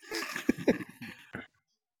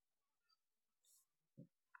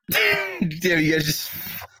 Damn, you guys just.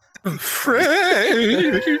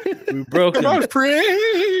 Fred. We broke him. Come on,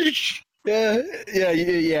 Fred. Yeah.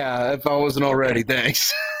 If I wasn't already,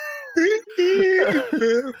 thanks.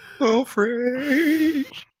 Oh, Fred.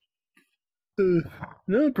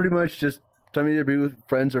 No, pretty much just time to either be with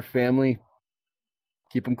friends or family.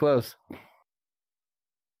 Keep them close.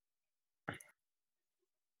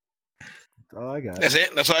 That's all I got. That's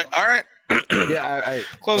it. That's all right. Yeah, I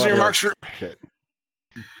closing remarks for. Shit.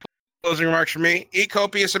 Closing remarks for me. Eat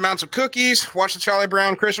copious amounts of cookies. Watch the Charlie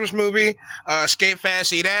Brown Christmas movie. Skate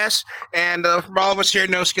fast, eat ass. And from all of us here at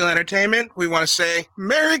No Skill Entertainment, we want to say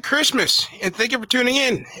Merry Christmas. And thank you for tuning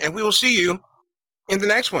in. And we will see you in the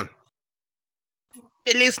next one.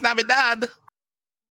 Feliz Navidad.